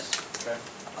policy is. Okay.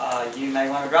 You may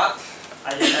want to drop,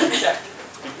 I didn't reject.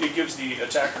 It gives the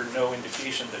attacker no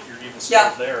indication that you're even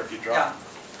still there if you drop. Yeah.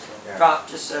 Yeah. Drop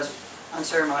just says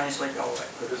unceremoniously go away.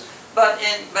 But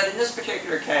in this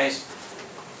particular case,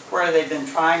 where they've been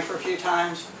trying for a few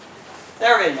times, they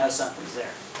already know something's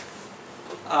there.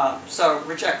 So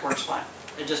reject works fine.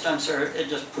 It just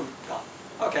poof, gone.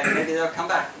 Okay, maybe they'll come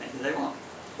back, maybe they won't.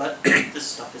 But this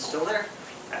stuff is still there.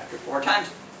 After 4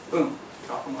 times, boom,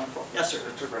 drop them 1 4. Yes, sir.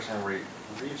 The person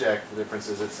reject, the difference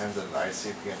is it sends an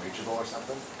ICP unreachable or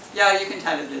something? Yeah, you can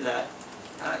kind of do that.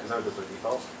 Is that what it does by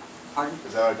default? Pardon?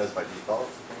 Is that what it does by default?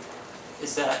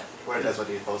 Is that? What it does by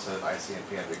default, send an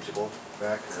ICP unreachable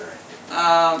back? Or?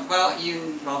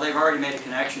 Well, they've already made a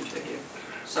connection to you.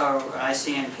 So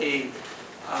ICMP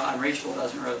unreachable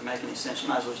doesn't really make any sense. You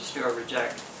might as well just do a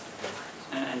reject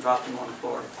and drop them on the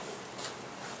floor.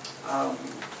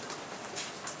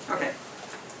 Okay.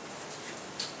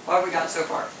 What have we got so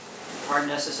far?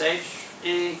 Hardened SSH,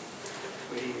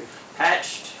 we've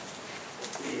patched,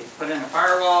 we've put in a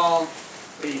firewall,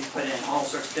 we've put in all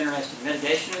sorts of interesting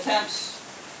mitigation attempts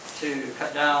to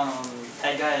cut down on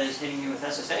bad guys hitting you with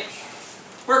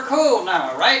SSH. We're cool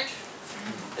now, right?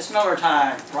 It's Miller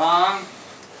time. Wrong,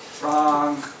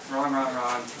 wrong, wrong, wrong,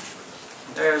 wrong.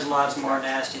 There's lots more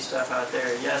nasty stuff out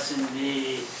there. Yes,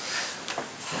 indeed.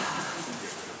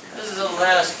 This is a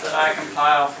list that I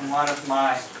compiled from one of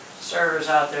my servers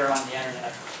out there on the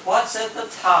internet. What's at the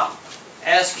top?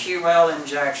 SQL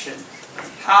injection.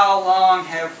 How long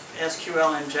have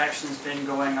SQL injections been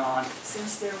going on?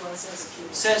 Since there was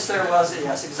SQL. Since there was,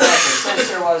 yes, exactly. Since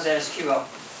there was SQL.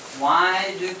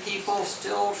 Why do people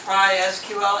still try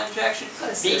SQL injection?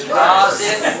 Because it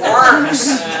works.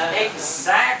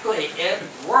 Exactly, it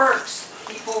works.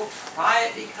 People try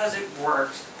it because it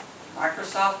works.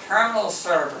 Microsoft Terminal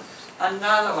Server,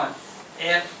 another one.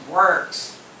 It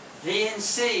works.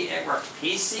 VNC, it works.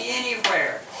 PC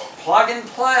Anywhere, plug and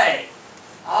play.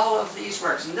 All of these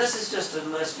works. And this is just a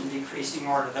list in decreasing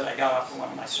order that I got off of one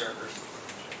of my servers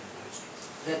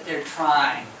that they're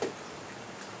trying.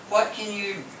 What can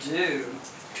you do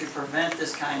to prevent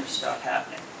this kind of stuff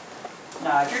happening?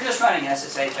 Now, if you're just running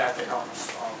SSH out there on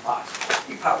the box,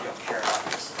 you probably don't care about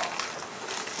this at all.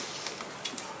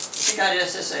 If you got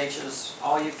SSHs,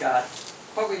 all you've got,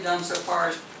 what we've done so far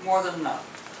is more than enough.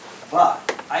 But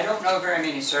I don't know very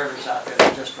many servers out there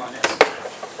that just run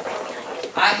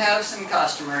SSH. I have some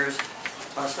customers,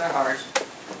 bless their hearts,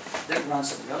 that run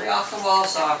some really off-the-wall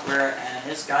software and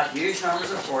it's got huge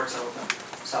numbers of ports open.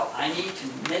 So I need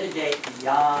to mitigate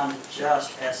beyond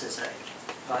just SSH.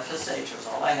 If SSH was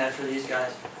all I had for these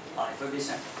guys, life would be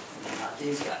simple. Not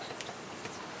these guys.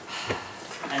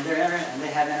 And they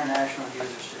have international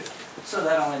users too. So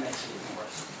that only makes it even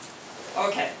worse.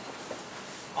 Okay.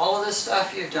 All of this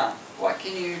stuff you've done. What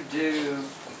can you do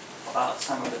about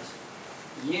some of this?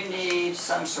 You need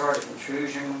some sort of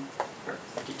intrusion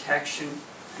detection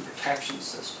and protection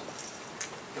system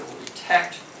that will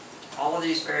detect all of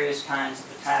these various kinds of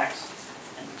attacks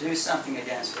and do something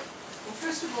against it. Well,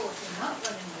 first of all, if you're not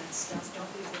running that stuff,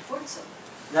 don't leave the ports open.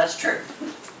 That's true.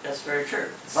 That's very true.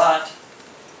 But,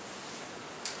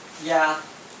 yeah,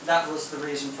 that was the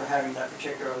reason for having that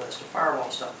particular list of firewall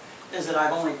stuff, is that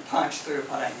I've only punched through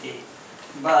what I need.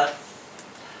 But,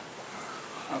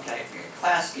 okay, a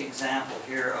classic example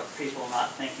here of people not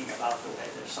thinking about the way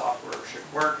their software should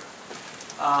work.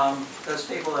 Those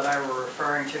people that I were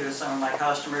referring to, some of my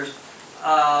customers,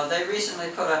 they recently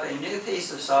put up a new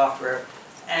piece of software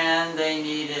and they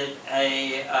needed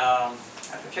a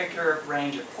particular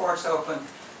range of ports open,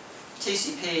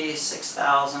 TCP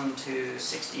 6000 to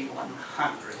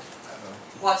 6100.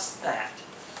 What's that?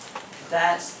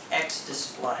 That's X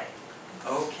display.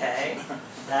 Okay,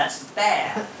 that's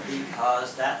bad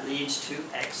because that leads to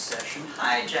X session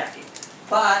hijacking.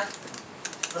 But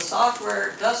the software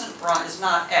is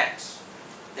not X.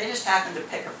 They just happen to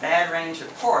pick a bad range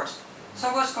of ports. So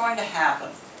what's going to happen?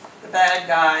 The bad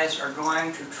guys are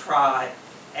going to try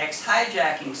X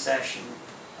hijacking session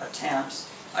attempts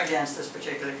against this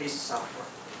particular piece of software.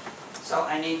 So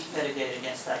I need to mitigate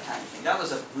against that kind of thing. That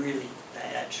was a really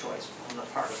bad choice on the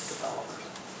part of the developers.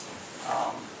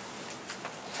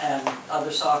 And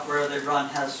other software they run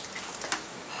has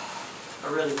a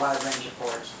really wide range of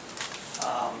ports.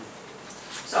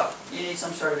 So you need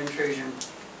some sort of intrusion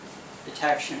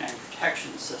detection and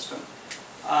protection system.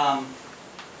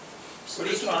 So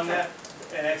just on that,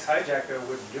 an X hijacker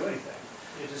wouldn't do anything.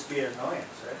 It'd just be an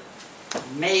annoyance, right?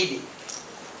 Maybe.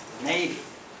 Maybe.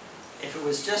 If it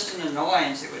was just an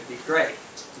annoyance, it would be great.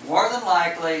 More than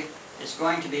likely, it's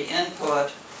going to be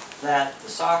input that the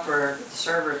software, the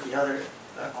server at the other,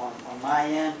 on my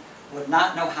end, would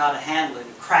not know how to handle it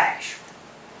and crash.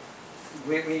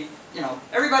 You know,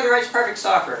 everybody writes perfect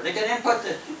software. They get input,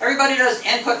 everybody does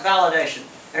input validation.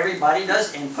 Everybody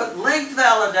does input linked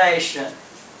validation.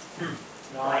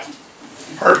 Right.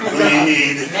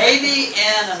 Heartbleed. Maybe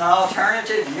in an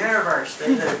alternative universe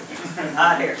they do.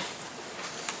 Not here.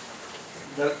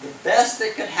 The best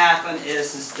that could happen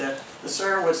is that the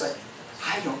server would say,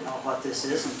 I don't know what this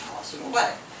is, and toss it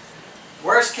away.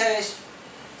 Worst case,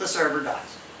 the server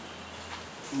dies.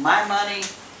 My money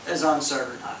is on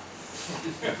server time.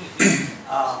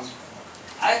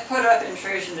 I've put up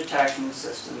intrusion detection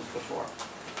systems before.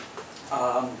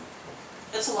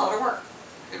 It's a lot of work.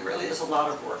 It really is a lot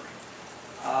of work.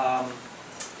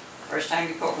 First time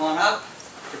you put one up,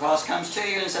 your boss comes to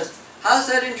you and says, how's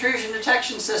that intrusion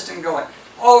detection system going?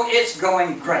 Oh, it's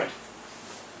going great.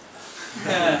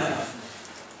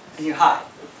 And you hide.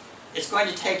 It's going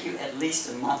to take you at least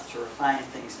a month to refine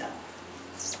things down.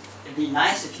 It'd be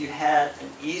nice if you had an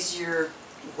easier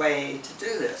way to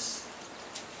do this.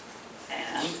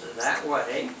 And that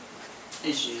way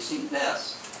is using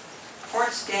this.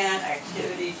 Port Scan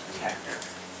Activity Detector,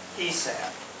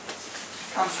 PSAD.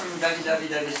 Comes from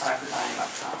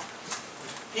www.cyberdyne.com.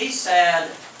 PSAD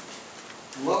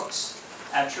looks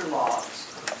at your logs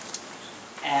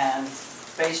and,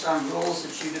 based on rules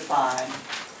that you define,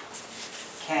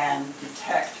 can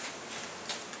detect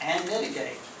and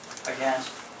mitigate against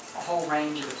a whole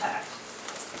range of attacks.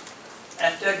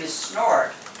 FW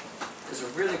Snort is a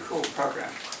really cool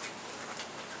program.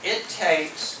 It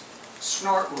takes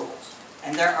snort rules,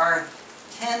 and there are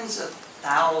tens of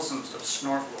thousands of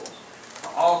snort rules for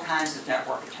all kinds of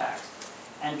network attacks,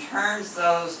 and turns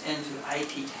those into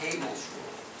IP tables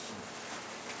rules.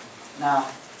 Now,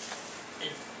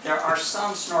 there are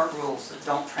some snort rules that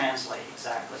don't translate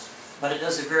exactly, but it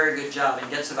does a very good job and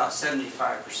gets about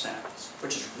 75%,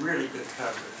 which is really good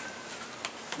coverage.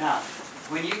 Now,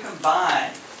 when you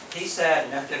combine PSAD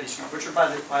and FW Snort, which are, by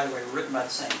the way, written by the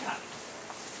same guy,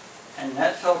 and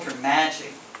NetFilter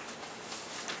Magic,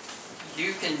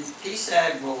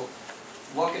 PSAD will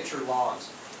look at your logs,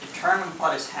 determine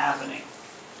what is happening,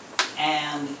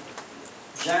 and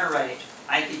generate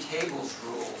IP tables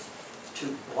rules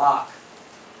to block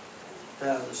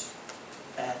those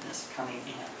badness coming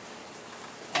in.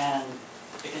 And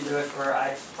it can do it for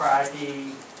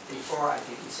IPv4,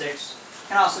 IPv6. It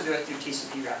can also do it through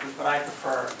TCP wrappers, but I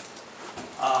prefer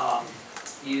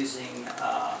using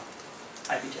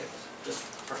IP tables, just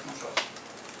personal choice.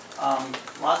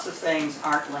 Lots of things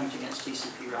aren't linked against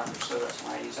TCP routers, so that's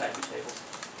why I use IP tables.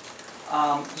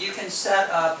 You can set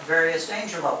up various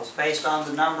danger levels based on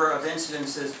the number of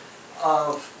incidences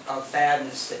of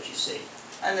badness that you see.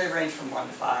 And they range from 1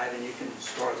 to 5, and you can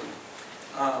store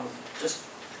them. Just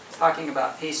talking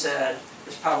about PSAD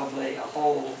is probably a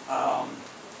whole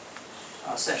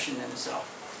session in itself.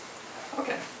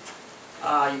 Okay,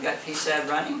 you've got PSAD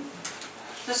running.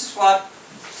 This is what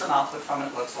some output from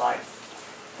it looks like.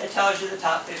 It tells you the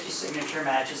top 50 signature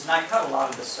matches, and I cut a lot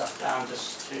of this stuff down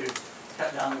just to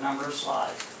cut down the number of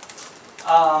slides.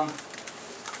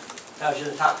 Tells you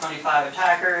the top 25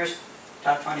 attackers,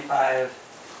 top 25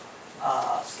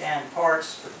 scanned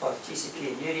ports for both TCP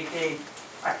and UDP.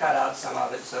 I cut out some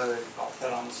of it so that it all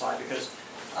fit on the slide, because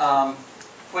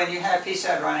when you have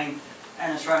PSAD running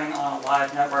and it's running on a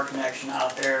live network connection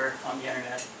out there on the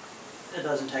internet, it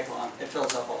doesn't take long. It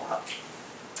fills up a lot.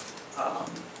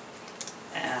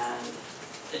 And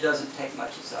it doesn't take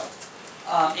much itself.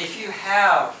 If you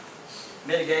have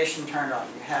mitigation turned on,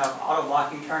 you have auto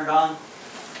blocking turned on,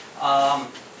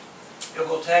 it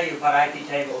will tell you what IP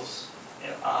tables,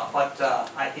 what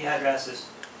IP addresses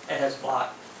it has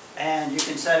blocked. And you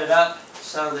can set it up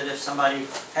so that if somebody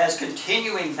has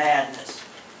continuing badness,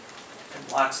 it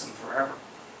blocks them forever.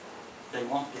 They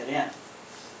won't get in.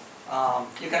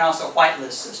 You can also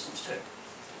whitelist systems too.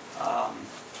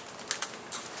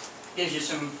 Gives you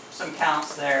some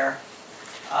counts there,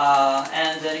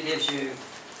 and then it gives you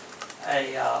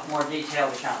a more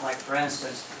detailed account. Like for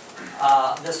instance,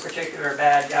 this particular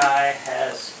bad guy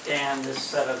has scanned this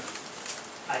set of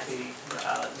IP,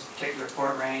 this particular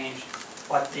port range,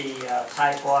 what the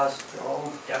type was.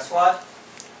 Oh, guess what?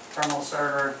 Terminal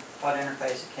server, what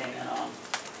interface it came in on,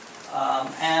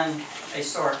 and a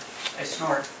snort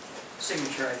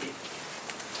signature ID.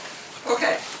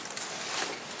 Okay.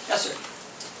 Yes, sir.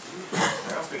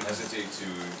 I often hesitate to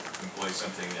employ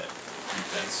something that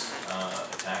prevents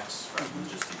attacks rather than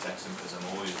just detects them, because I'm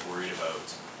always worried about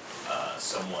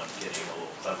someone getting a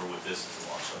little clever with this to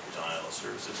launch like a denial of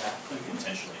service attack, like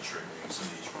intentionally triggering some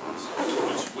of these rules.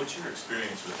 What's your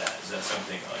experience with that? Is that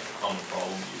something like a common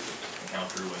problem you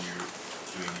encounter when you're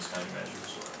doing these kind of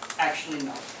measures? Or? Actually,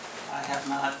 no. I have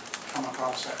not come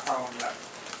across that problem yet.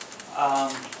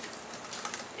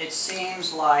 It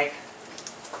seems like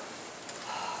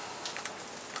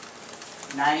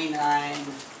 99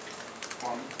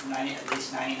 or 90, at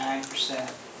least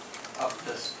 99% of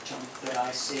this junk that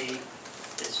I see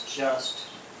is just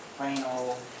plain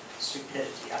old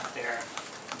stupidity out there,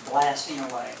 blasting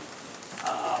away.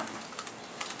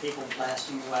 People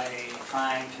blasting away,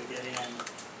 trying to get in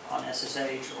on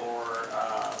SSH or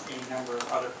any number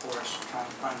of other ports, trying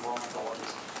to find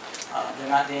vulnerabilities. They're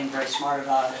not being very smart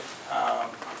about it.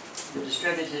 The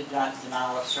distributed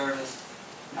denial of service,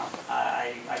 no,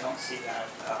 I don't see that.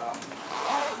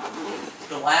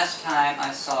 The last time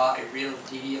I saw a real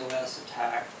DDoS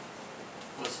attack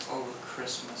was over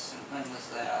Christmas, and when was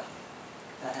that?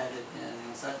 That had been,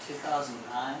 was that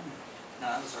 2009? No,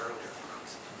 it was earlier.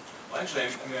 Well, actually,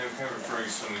 I'm kind of referring to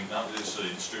something not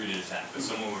necessarily a distributed attack, but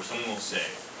someone where someone will say,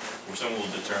 or someone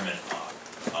will determine,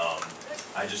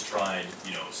 I just tried,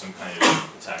 some kind of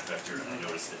attack vector, and I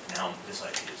noticed that now this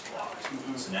IP is blocked.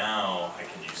 So now I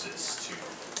can use this to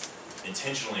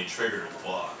intentionally trigger the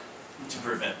block to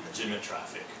prevent legitimate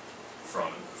traffic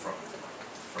from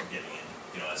getting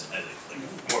in, as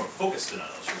a more focused denial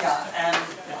of service. Yeah, and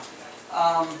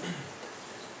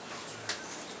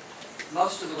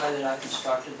most of the way that I've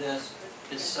constructed this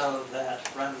is so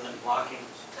that rather than blocking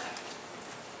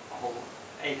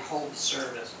a whole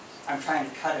service, I'm trying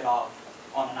to cut it off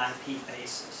on an IP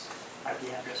basis,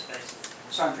 IP address basis.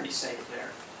 So I'm pretty safe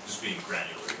there. Just being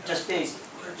granular. Just being,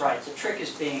 right, the trick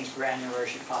is being as granular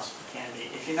as you possibly can be.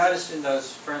 If you noticed in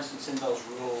those, for instance, in those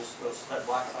rules, that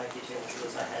block of IP table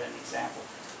rules, I had an example.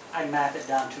 I map it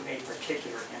down to a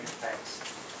particular interface.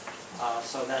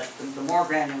 So that the more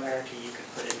granularity you can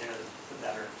put in there, the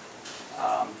better.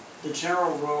 The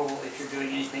general rule, if you're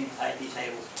doing anything with IP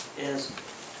tables, is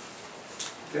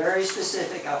very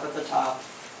specific up at the top,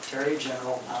 very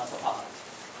general down at the bottom.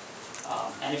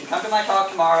 And if you come to my talk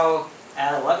tomorrow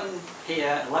at 11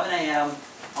 a.m.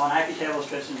 on IP tables,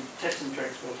 tips and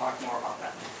tricks, we'll talk more about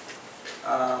that.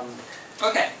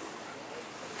 Okay,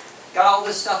 got all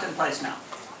this stuff in place now.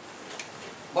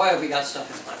 Boy, have we got stuff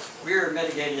in place. We're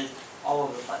mitigated all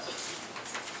over the place.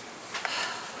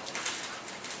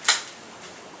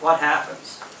 What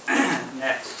happens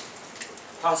next?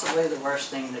 Possibly the worst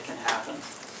thing that can happen.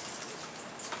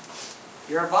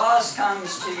 Your boss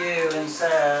comes to you and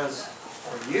says,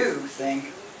 or you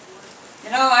think,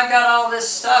 I've got all this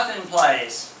stuff in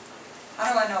place.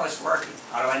 How do I know it's working?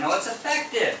 How do I know it's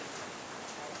effective?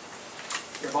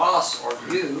 Your boss or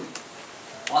you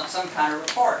want some kind of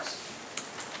reports.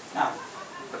 Now,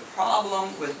 the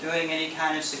problem with doing any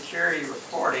kind of security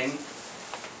reporting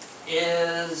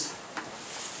is,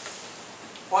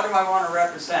 what do I want to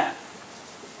represent?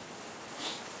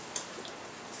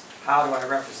 How do I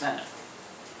represent it?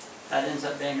 That ends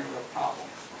up being a real problem.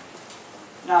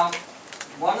 Now,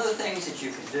 one of the things that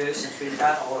you can do, since we've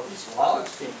got all of these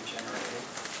logs being generated,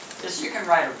 is you can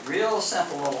write a real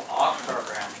simple little awk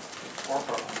program,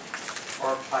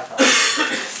 or Python,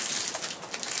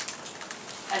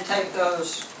 and take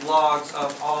those logs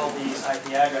of all these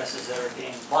IP addresses that are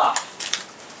being blocked,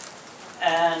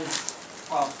 and,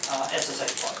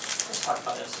 SSH logs. Let's talk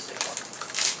about SSH logs.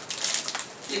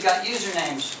 You've got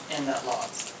usernames in that log.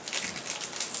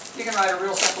 You can write a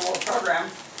real simple little program.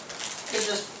 It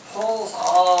just pulls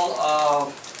all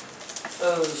of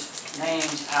those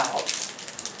names out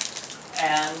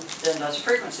and then does a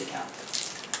frequency count.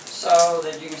 So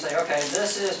that you can say, okay,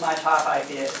 this is my top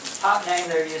IP, top name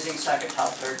they're using, second,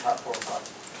 top, third, top, fourth, top.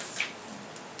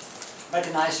 Make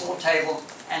a nice little table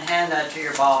and hand that to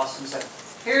your boss and say,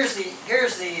 here's the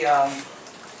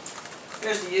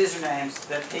usernames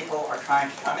that people are trying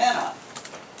to come in on.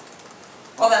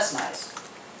 Well, that's nice.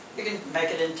 You can make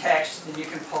it in text, and you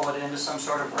can pull it into some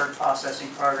sort of word processing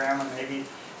program, and maybe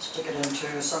stick it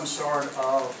into some sort of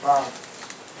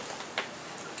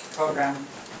program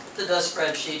that does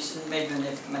spreadsheets and maybe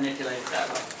manipulate it that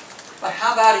way. But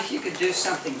how about if you could do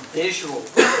something visual?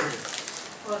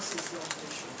 Bosses love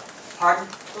visual. Pardon?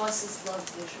 Bosses love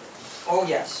visual. Oh,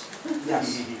 yes.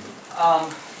 Yes.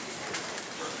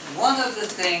 One of the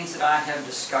things that I have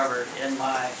discovered in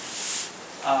my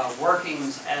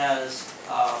workings as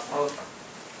both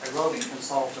a roving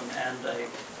consultant and a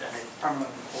permanent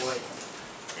employee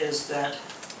is that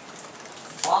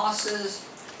bosses,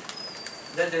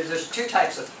 there's two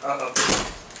types of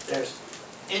there's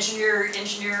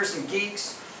engineers and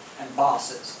geeks and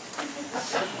bosses.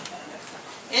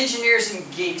 Engineers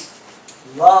and geeks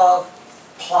love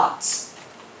plots.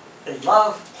 They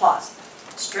love plots.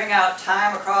 String out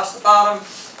time across the bottom,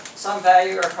 some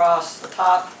value across the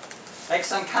top, make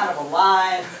some kind of a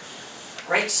line.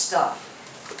 Great stuff.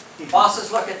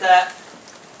 Bosses look at that,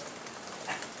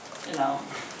 you know,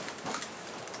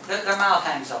 their mouth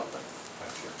hangs open.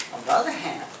 On the other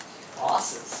hand,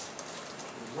 bosses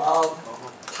love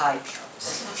pie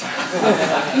charts.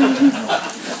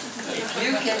 If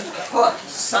you can put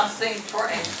something for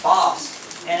a boss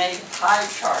in a pie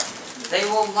chart, they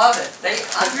will love it. They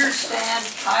understand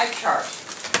pie charts.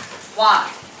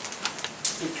 Why?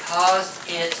 Because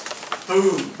it's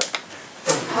food.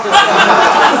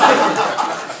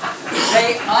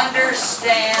 They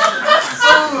understand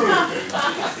food.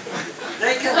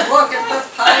 They can look at the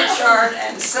pie chart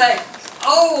and say,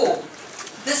 oh,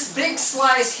 this big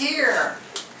slice here,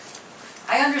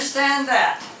 I understand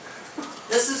that.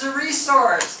 This is a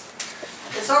resource.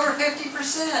 It's over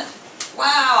 50%.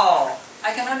 Wow,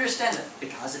 I can understand it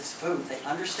because it's food. They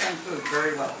understand food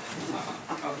very well.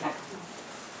 Okay.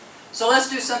 So let's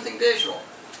do something visual.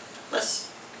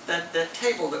 The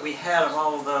table that we had of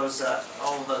all of those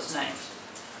names.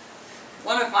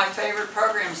 One of my favorite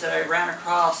programs that I ran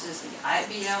across is the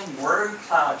IBM Word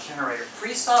Cloud Generator.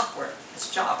 Free software. It's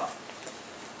Java.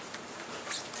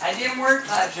 IBM Word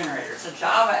Cloud Generator. It's a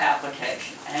Java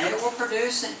application. And it will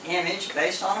produce an image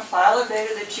based on a file of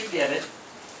data that you give it.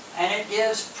 And it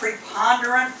gives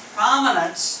preponderant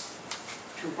prominence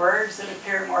to words that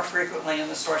appear more frequently in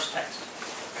the source text.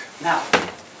 Now,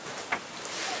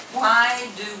 why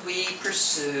do we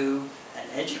pursue an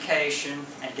education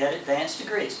and get advanced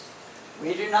degrees?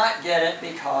 We do not get it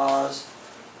because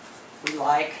we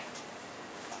like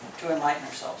to enlighten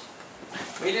ourselves.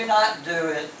 We do not do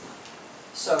it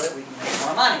so that we can make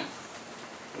more money.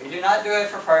 We do not do it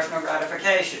for personal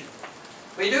gratification.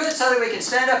 We do it so that we can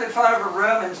stand up in front of a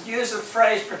room and use the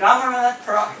phrase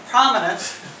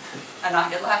prominence and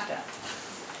not get laughed at.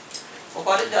 Well,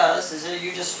 what it does is that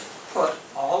you just put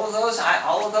all of those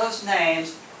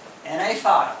names in a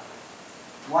file,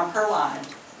 one per line,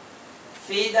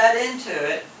 feed that into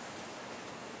it,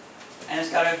 and it's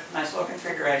got a nice little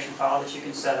configuration file that you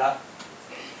can set up,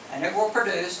 and it will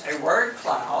produce a word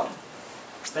cloud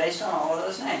based on all of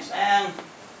those names. And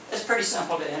it's pretty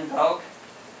simple to invoke.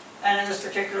 And in this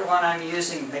particular one, I'm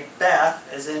using Macbeth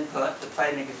as input to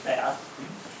play Macbeth,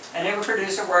 and it will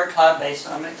produce a word cloud based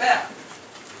on Macbeth.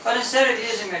 But instead of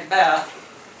using Macbeth,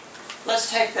 let's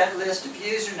take that list of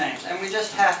usernames, and we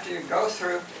just have to go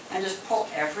through and just pull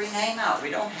every name out.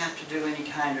 We don't have to do any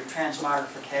kind of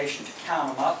transmogrification to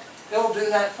count them up. It will do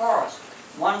that for us,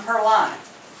 one per line.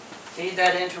 Feed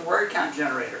that into word count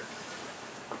generator.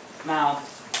 Now,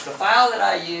 the file that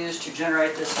I used to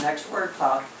generate this next word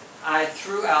cloud, I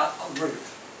threw out a root,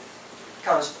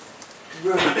 because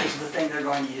root is the thing they're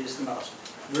going to use the most.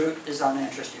 Root is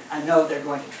uninteresting. I know they're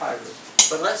going to try root,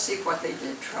 but let's see what they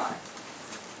did try.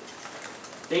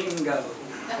 Bingo.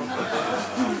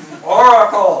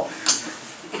 Oracle.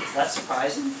 Is that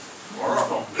surprising?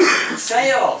 Oracle.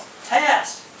 Sales.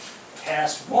 Test.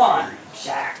 Test 1.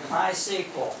 Jack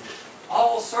MySQL.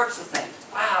 All sorts of things.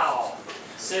 Wow.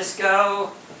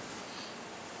 Cisco.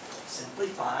 Simply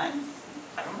fine.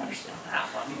 I don't understand that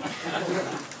one.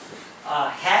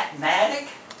 Hatmatic.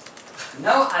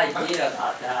 No idea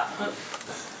about that one.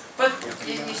 But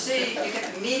you see, you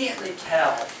can immediately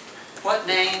tell what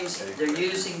names they're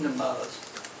using the most,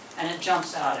 and it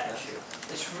jumps out at you.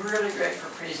 It's really great for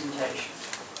presentation.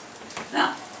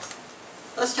 Now,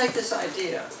 let's take this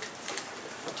idea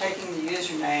of taking the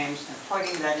usernames and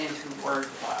plugging that into word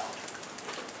cloud.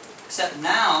 Except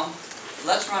now,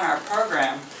 let's run our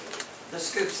program that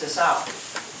scoops this out.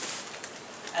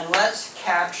 And let's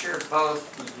capture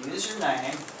both the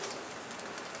username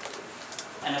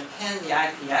and append the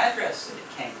IP address that it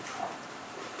came from.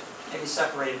 Maybe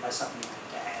separated by something like a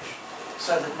dash.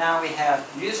 So that now we have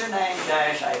username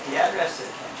dash IP address that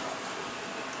it came from.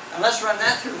 And let's run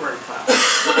that through word cloud.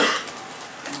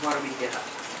 And what do we get?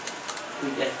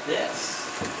 We get this.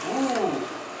 Ooh.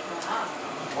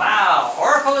 Wow.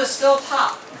 Oracle is still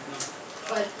top.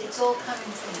 But it's all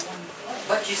coming from one place.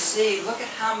 But you see, look at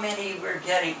how many we're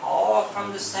getting, all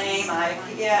from the same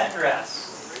IP address.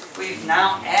 We've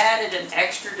now added an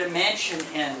extra dimension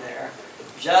in there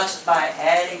just by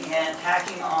adding in,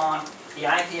 tacking on the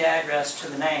IP address to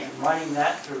the name and running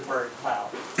that through word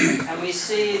cloud. And we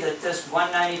see that this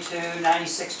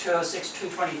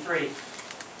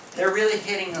 192.96.206.223, they're really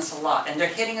hitting us a lot. And they're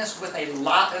hitting us with a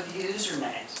lot of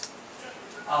usernames.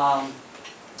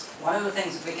 One of the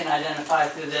things that we can identify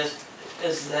through this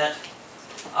is that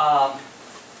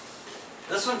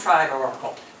This one tried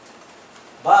Oracle,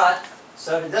 but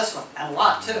so did this one, and a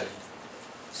lot too.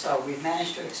 So we've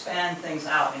managed to expand things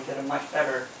out and get a much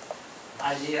better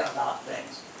idea about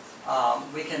things.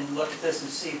 We can look at this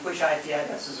and see which IP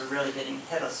addresses are really hitting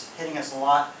us a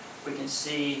lot. We can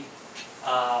see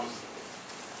the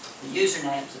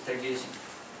usernames that they're using,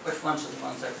 which ones are the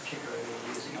ones they're particularly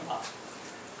using a lot.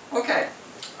 Okay,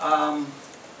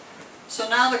 so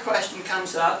now the question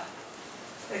comes up.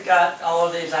 We've got all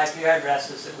of these IP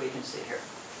addresses that we can see here.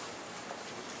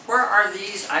 Where are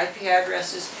these IP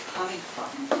addresses coming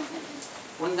from?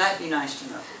 Wouldn't that be nice to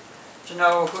know? To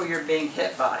know who you're being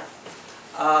hit by.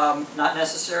 Not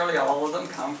necessarily all of them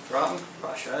come from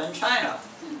Russia and China.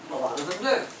 A lot of them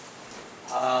do.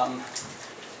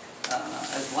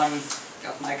 As one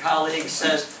of my colleagues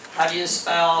says, how do you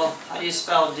spell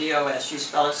DOS? You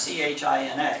spell it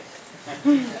CHINA.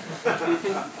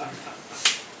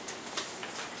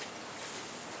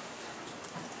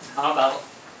 How about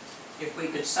if we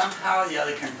could somehow or the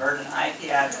other convert an IP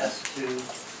address to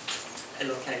a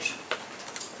location?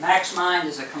 MaxMind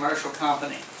is a commercial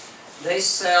company. They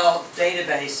sell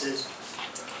databases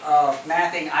of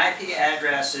mapping IP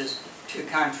addresses to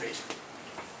countries.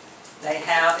 They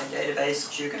have a database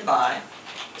that you can buy,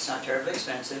 it's not terribly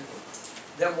expensive,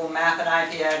 that will map an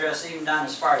IP address even down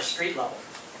as far as street level.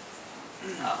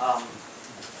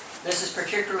 This is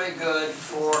particularly good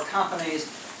for companies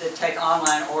that take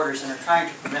online orders and are trying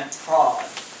to prevent fraud.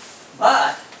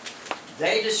 But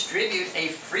they distribute a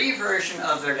free version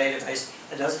of their database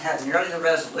that doesn't have nearly the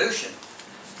resolution,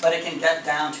 but it can get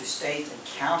down to state and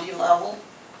county level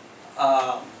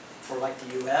for like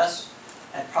the US,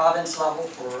 and province level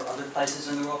for other places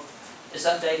in the world. It's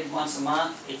updated once a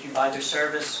month. If you buy their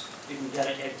service, you can get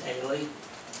it daily.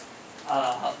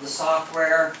 The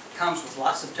software comes with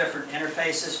lots of different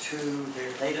interfaces to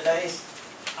their database.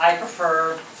 I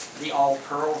prefer the all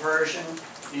Perl version.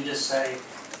 You just say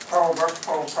Perl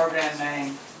program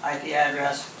name, IP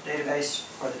address, database,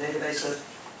 or the database of,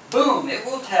 boom, it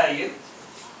will tell you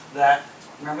that,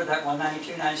 remember that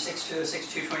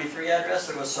 192.96.206.223 address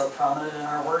that was so prominent in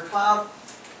our word cloud?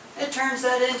 It turns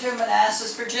that into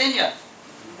Manassas, Virginia.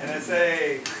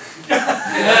 NSA. No,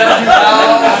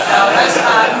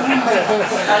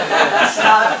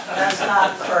 that's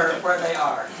not for where they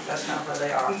are. That's not where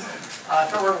they are.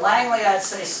 If it were Langley, I'd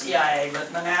say CIA,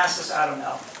 but Manassas, I don't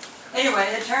know. Anyway,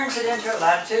 it turns it into a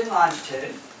latitude and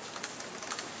longitude.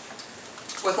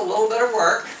 With a little bit of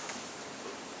work,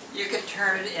 you could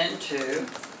turn it into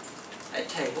a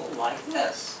table like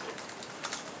this.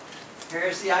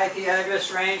 Here's the IP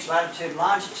address range, latitude,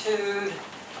 longitude,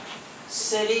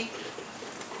 city.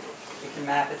 You can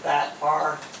map it that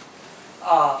far.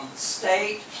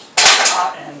 State,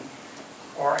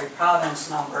 or a province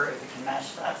number, if you can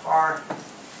match that far.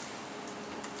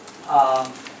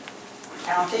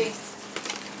 County,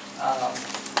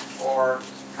 or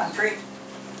country.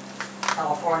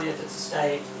 California, if it's a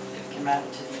state, if you can map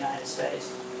it to the United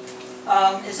States.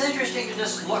 It's interesting to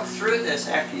just look through this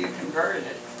after you converted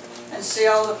it and see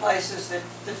all the places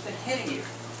that's been hitting you.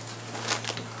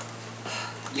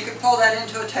 You can pull that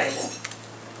into a table,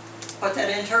 put that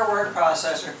into a word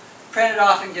processor, print it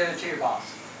off and give it to your boss.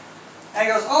 And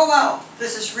he goes, oh wow,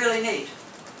 this is really neat.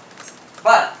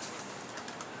 But,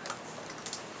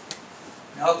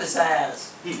 no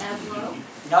pizzazz, Tableau,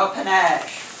 no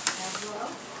panache, Tableau.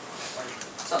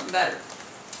 something better.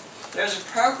 There's a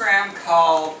program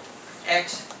called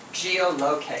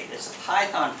xGeolocate. It's a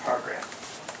Python program.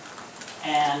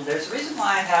 And there's a reason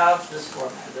why I have this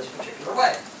format this particular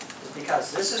way. Is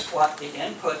because this is what the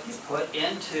input you put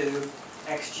into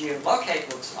xGeolocate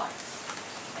looks like.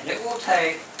 And it will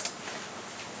take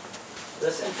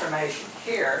this information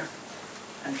here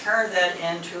and turn that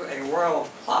into a world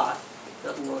plot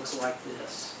that looks like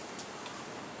this.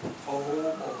 Oh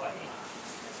boy.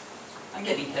 I'm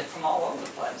getting hit from all over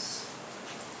the place.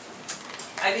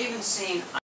 I've even seen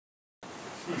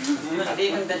I've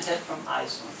even been hit from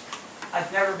Iceland. I've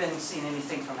never seen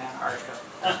anything from Antarctica.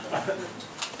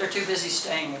 They're too busy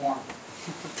staying warm.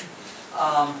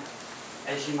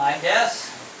 As you might guess,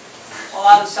 a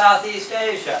lot of Southeast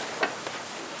Asia.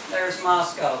 There's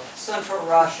Moscow, Central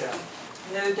Russia,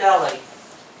 New Delhi.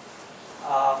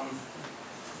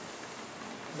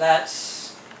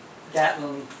 That's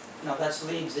Gatlin, no, that's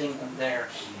Leeds, England there.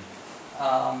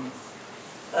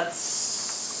 That's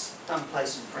some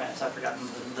place in France. I've forgotten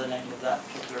the name of that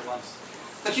particular one.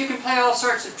 But you can play all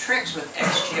sorts of tricks with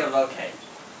xGeolocate.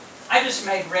 I just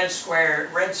made red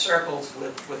circles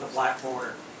with a black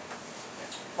border.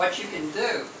 What you can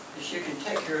do is you can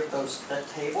take that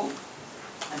table,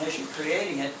 and as you're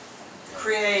creating it,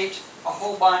 create a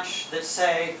whole bunch that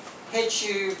say hit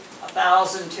you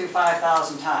 1,000 to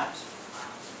 5,000 times.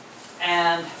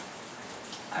 And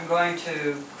I'm going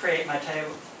to create my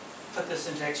table, put this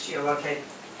into XGeolocate,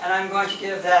 and I'm going to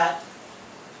give that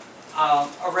a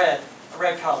red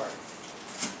color.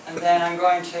 And then I'm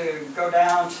going to go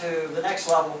down to the next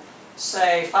level,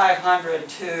 say 500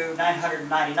 to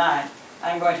 999.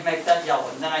 I'm going to make that yellow,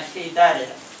 and then I feed that in.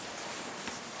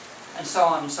 And so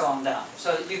on down.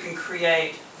 So that you can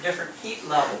create different heat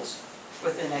levels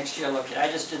within XGeolocate.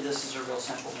 I just did this as a real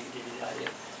simple thing to give you the idea.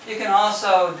 You can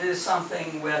also do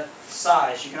something with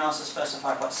size. You can also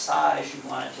specify what size you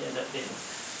want it to end up being.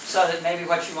 So that maybe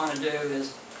what you want to do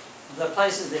is the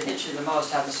places that hit you the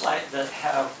most have a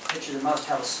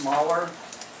have a smaller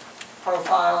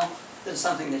profile than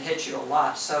something that hits you a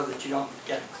lot, so that you don't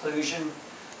get occlusion.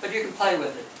 But you can play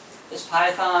with it. It's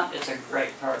Python. It's a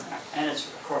great program, and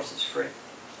of course it's free.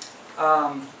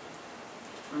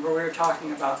 Remember we were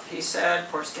talking about PSAD,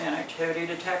 Port Scan Activity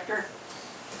Detector.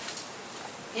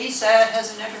 PSAD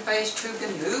has an interface to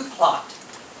GNU plot.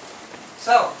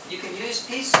 So you can use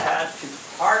PSAD to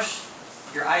parse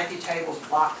your IP table's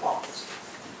block logs,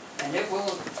 and it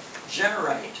will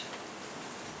generate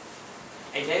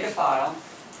a data file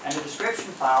and a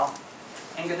description file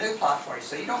in GNU plot for you.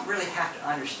 So you don't really have to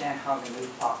understand how GNU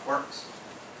plot works.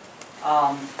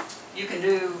 You can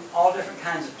do all different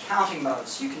kinds of counting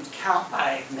modes. You can count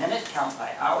by minute, count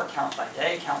by hour, count by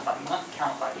day, count by month,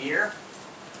 count by year.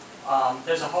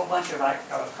 There's a whole bunch of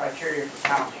criteria for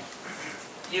counting.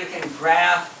 You can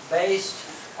graph based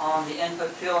on the input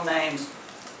field names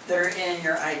that are in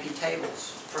your IP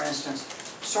tables. For instance,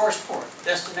 source port,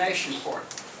 destination port,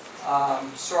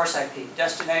 source IP,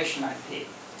 destination IP.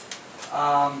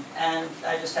 And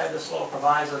I just have this little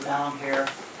proviso down here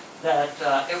that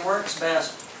it works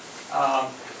best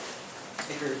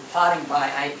if you're plotting by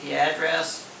IP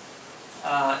address.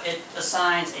 It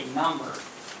assigns a number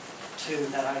to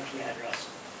that IP address.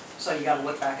 So you got to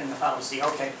look back in the file to see,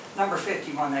 okay, number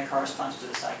 51, that corresponds to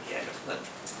this IP address. But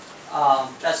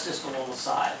that's just a little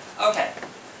aside. Okay.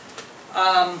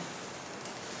 I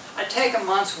take a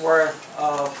month's worth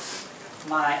of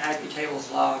my IP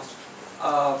tables logs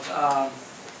of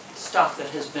stuff that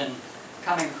has been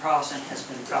coming across and has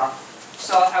been dropped.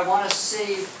 So I want to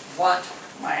see what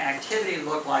my activity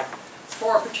looked like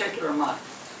for a particular month.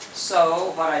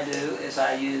 So what I do is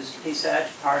I use PSAD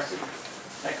to parse it.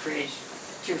 That creates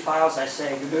two files. I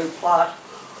say GNU plot.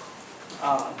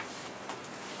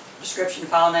 Description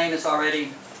file name is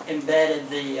already embedded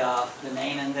the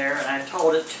name in there, and I've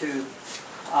told it to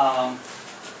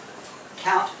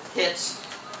count hits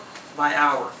by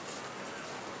hour.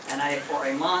 And I for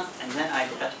a month, and then I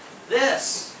get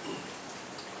this.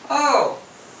 Oh!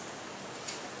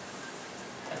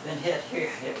 I've been hit here,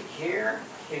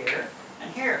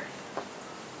 and here.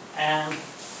 And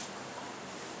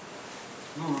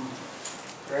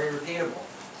very repeatable.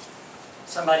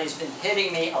 Somebody's been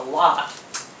hitting me a lot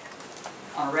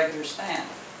on a regular span.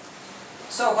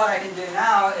 So what I can do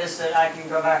now is that I can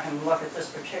go back and look at this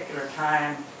particular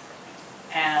time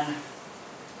and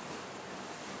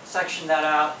section that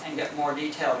out and get more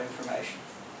detailed information.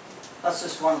 That's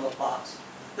just one of the plots.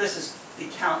 This is the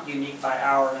count unique by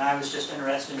hour, and I was just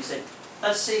interested in saying,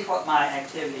 let's see what my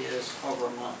activity is over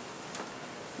a month.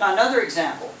 Now another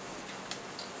example.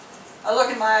 I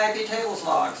look at my IP tables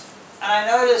logs, and I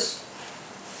notice,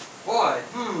 boy,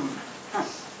 I'm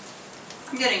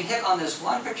getting hit on this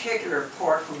one particular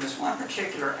port from this one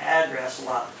particular address a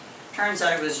lot. Turns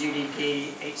out it was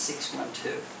UDP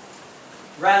 8612.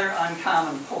 Rather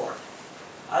uncommon port.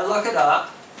 I look it up,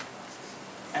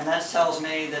 and that tells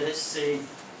me that it's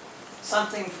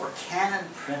something for Canon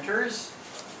printers.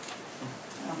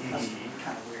 Well, that's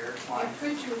kind of weird. Why? Your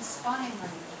printer is spying on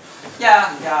you.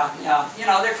 Yeah. You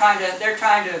know, they're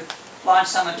trying to launch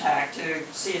some attack to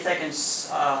see if they can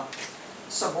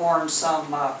suborn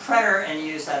some printer and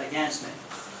use that against me.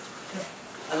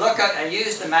 I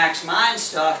use the max mine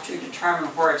stuff to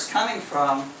determine where it's coming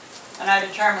from, and I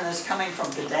determine it's coming from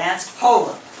Gdansk,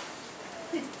 Poland.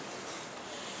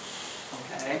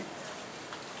 Okay.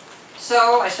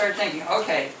 So I started thinking,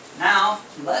 okay, now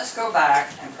let's go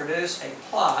back and produce a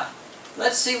plot.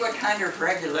 Let's see what kind of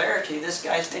regularity this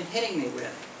guy's been hitting me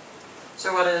with.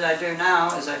 So what did I do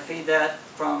now is I feed that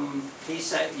from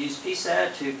PSAD, use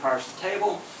PSAD to parse the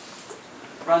table,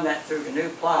 run that through GNU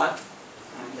plot,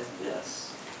 and get this.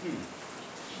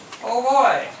 Oh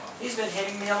boy, he's been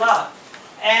hitting me a lot,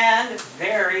 and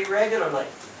very regularly.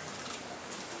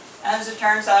 And as it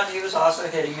turns out, he was also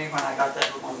hitting me when I got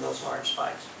that one of those large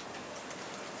spikes.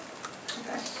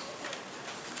 Okay,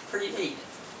 pretty neat.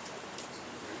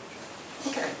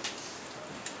 Okay,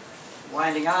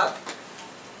 winding up.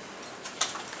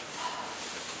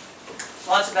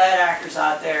 lots of bad actors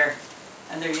out there,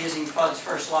 and they're using Flood's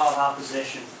first law of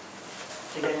opposition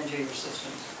to get into your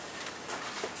systems.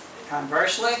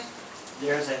 Conversely,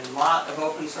 there's a lot of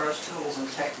open source tools and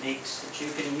techniques that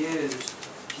you can use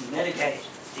to mitigate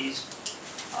these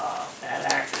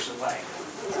bad actors away.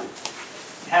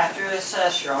 You have to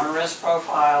assess your own risk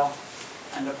profile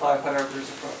and deploy whatever is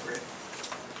appropriate.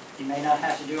 You may not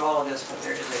have to do all of this, but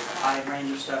there is a wide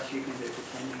range of stuff you can do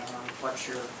depending on what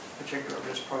your particular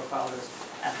risk profile is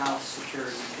and how secure you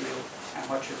feel and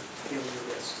what your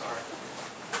risks are.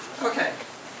 Okay.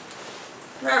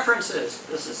 References.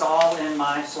 This is all in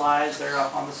my slides. They're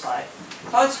up on the site.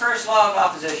 Flood's first law of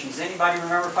opposition. Does anybody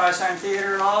remember Five Sign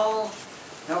Theater at all?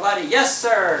 Nobody? Yes,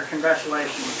 sir.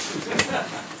 Congratulations.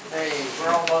 Hey,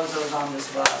 we're all bozos on this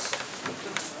bus.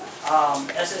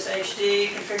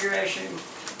 SSHD configuration.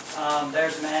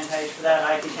 There's the man page for that.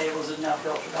 IP tables is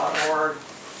netfilter.org.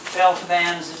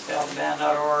 Fail2ban is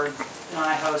fail2ban.org.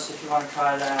 Deny host if you want to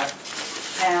try that.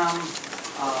 PAM,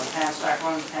 PAM stack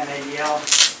 1, PAM ADL.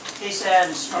 KSAD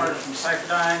and Snorter from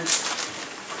Cyberdyne.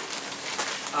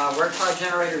 Word cloud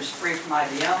generator is free from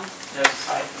IBM. There's a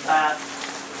site for that.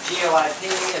 GeoIP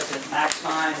is at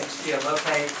Max9,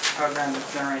 XGeolocate, program that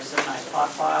generates a nice plot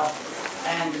file.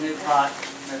 And the new plot,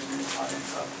 there's the new plot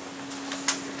info.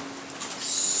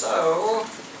 So,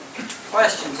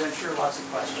 questions? I'm sure lots of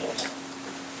questions.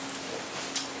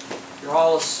 You're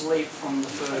all asleep from the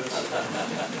food.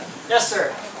 Yes,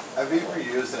 sir. Have you ever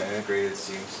used an integrated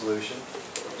SIEM solution?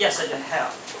 Yes, I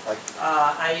have. Like,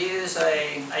 I use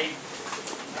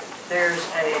there's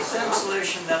a SIM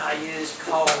solution that I use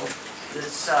called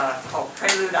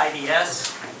Prelude IDS.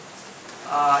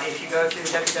 If you go to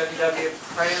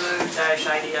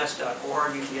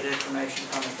www.prelude-ids.org, you can get information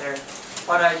from it there.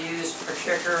 What I use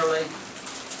particularly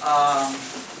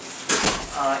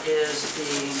is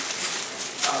the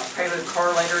Prelude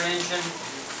correlator engine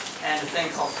and a thing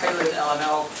called Prelude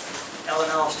LML.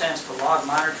 LML stands for log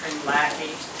monitoring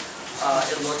lackey.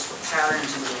 It looks for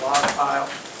patterns in the log file.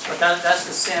 But that's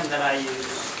the SIM that I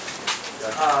use.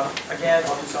 Again,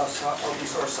 open source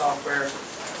software.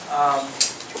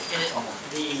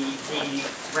 The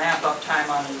ramp up time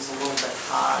on it is a little bit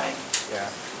high. yeah.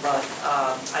 But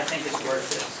I think it's worth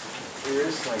it. We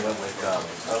recently went with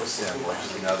OSIM, which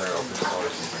is another open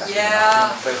source.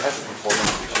 Yeah. But it has some performance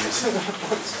issues.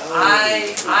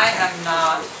 I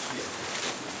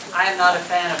am not a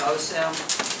fan of OSIM.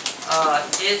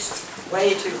 It's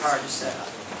way too hard to set up.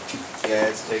 Yeah,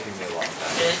 it's taken me a long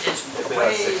time. It's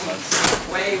about 6 months.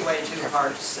 way too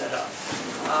hard to set up.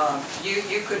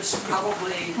 You could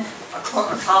probably, a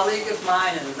colleague of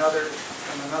mine in another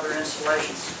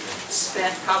installation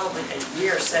spent probably a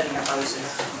year setting up OSIM.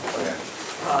 Okay.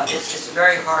 It's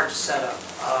very hard to set up.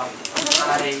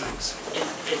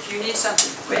 If you need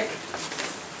something quick,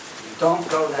 don't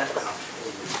go that route.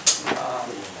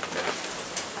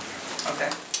 Okay.